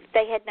like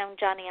they had known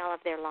Johnny all of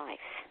their life.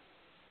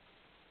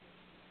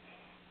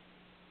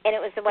 And it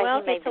was the way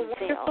he made them feel. Well,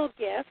 it's a wonderful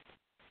gift.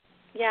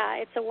 Yeah,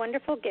 it's a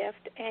wonderful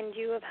gift, and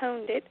you have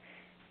honed it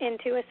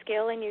into a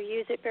skill, and you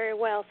use it very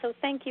well. So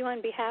thank you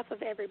on behalf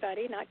of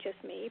everybody, not just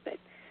me, but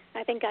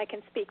I think I can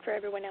speak for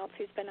everyone else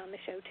who's been on the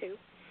show, too.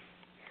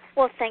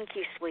 Well, thank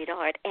you,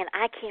 sweetheart, and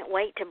I can't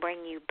wait to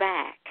bring you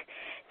back.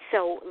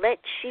 So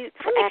let's shoot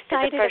for I'm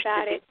after the first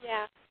excited about it,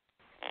 yeah.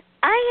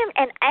 I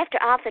am, and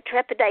after all the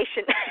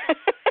trepidation.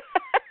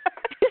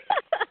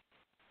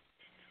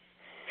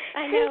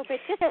 I know, but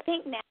just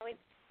think now,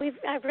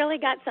 I've really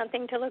got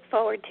something to look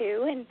forward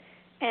to,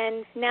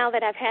 and now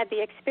that I've had the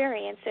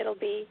experience, it'll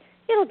be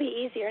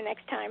easier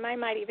next time. I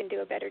might even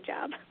do a better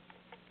job.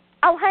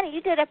 Oh, honey,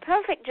 you did a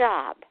perfect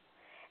job.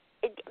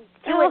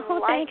 You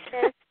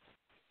enlightened us.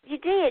 You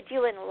did.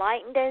 You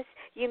enlightened us.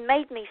 You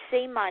made me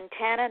see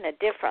Montana in a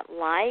different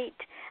light.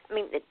 I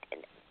mean,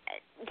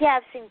 yeah,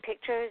 I've seen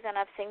pictures and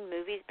I've seen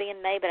movies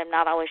being made, but I'm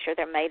not always sure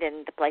they're made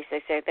in the place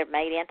they say they're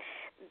made in.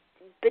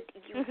 But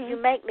you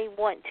make me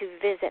want to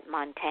visit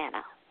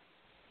Montana.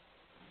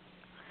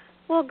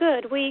 Well,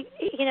 good. We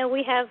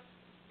have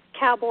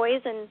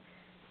cowboys and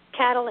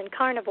cattle and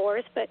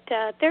carnivores, but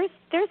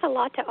there's a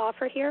lot to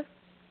offer here.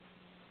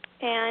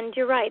 And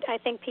you're right. I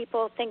think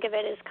people think of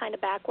it as kind of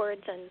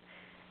backwards, and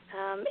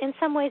in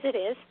some ways it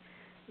is,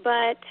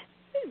 but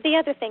the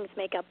other things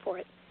make up for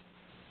it.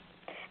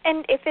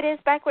 And if it is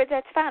backwards,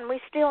 that's fine. We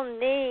still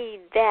need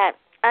that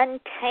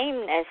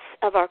untameness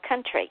of our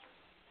country.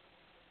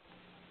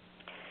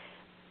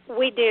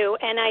 We do,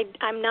 and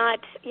I'm not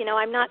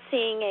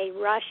seeing a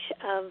rush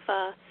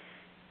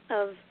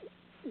of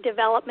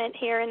development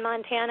here in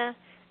Montana.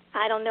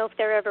 I don't know if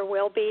there ever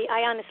will be.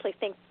 I honestly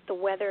think the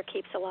weather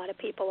keeps a lot of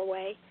people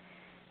away.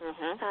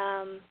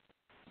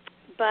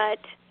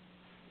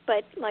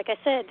 But like I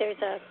said,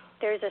 there's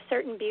a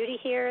certain beauty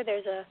here.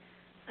 There's a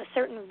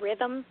certain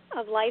rhythm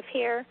of life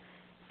here,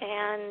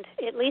 and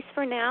at least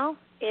for now,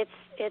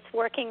 it's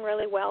working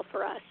really well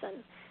for us.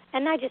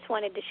 And I just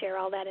wanted to share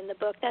all that in the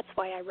book. That's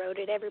why I wrote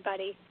it.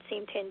 Everybody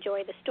seemed to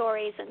enjoy the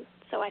stories, and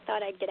so I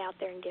thought I'd get out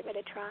there and give it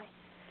a try.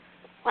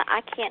 Well,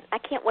 I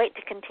can't wait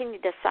to continue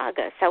the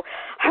saga. So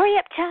hurry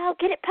up, child.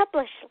 Get it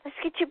published. Let's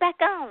get you back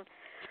on.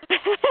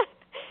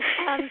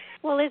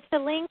 Well, is the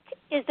link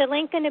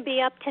going to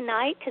be up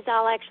tonight? Because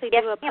I'll actually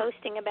do a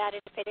posting about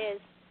it if it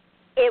is.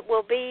 It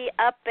will be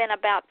up in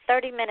about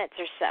 30 minutes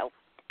or so.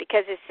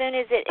 Because as soon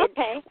as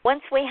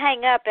once we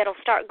hang up, it'll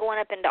start going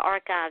up into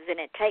archives, and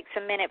it takes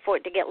a minute for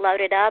it to get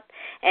loaded up.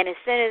 And as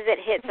soon as it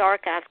hits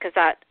archives, because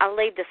I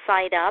leave the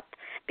site up,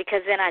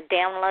 because then I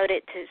download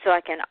it so I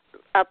can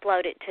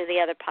upload it to the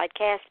other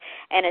podcast.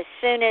 And as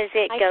soon as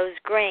it goes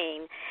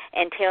green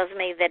and tells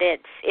me that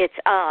it's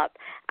up,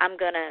 I'm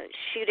going to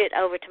shoot it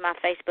over to my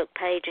Facebook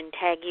page and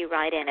tag you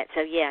right in it.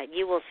 So, yeah,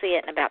 you will see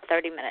it in about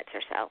 30 minutes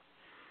or so.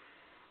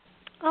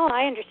 Oh,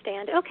 I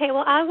understand. Okay,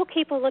 well, I will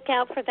keep a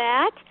lookout for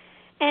that.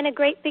 And a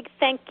great big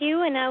thank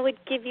you, and I would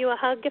give you a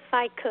hug if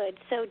I could.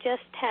 So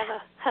just have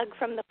a hug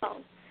from the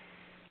phone.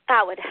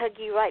 I would hug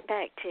you right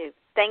back, too.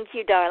 Thank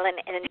you, darling.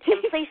 And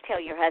please tell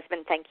your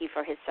husband thank you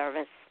for his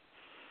service.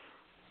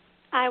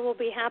 I will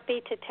be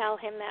happy to tell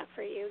him that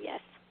for you, yes.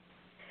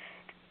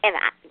 And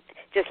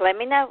just let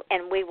me know,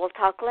 and we will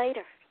talk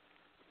later.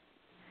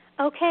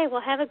 Okay,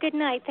 well, have a good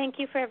night. Thank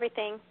you for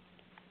everything.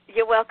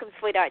 You're welcome,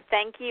 sweetheart.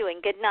 Thank you,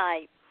 and good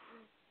night.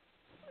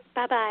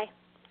 Bye-bye.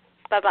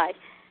 Bye-bye.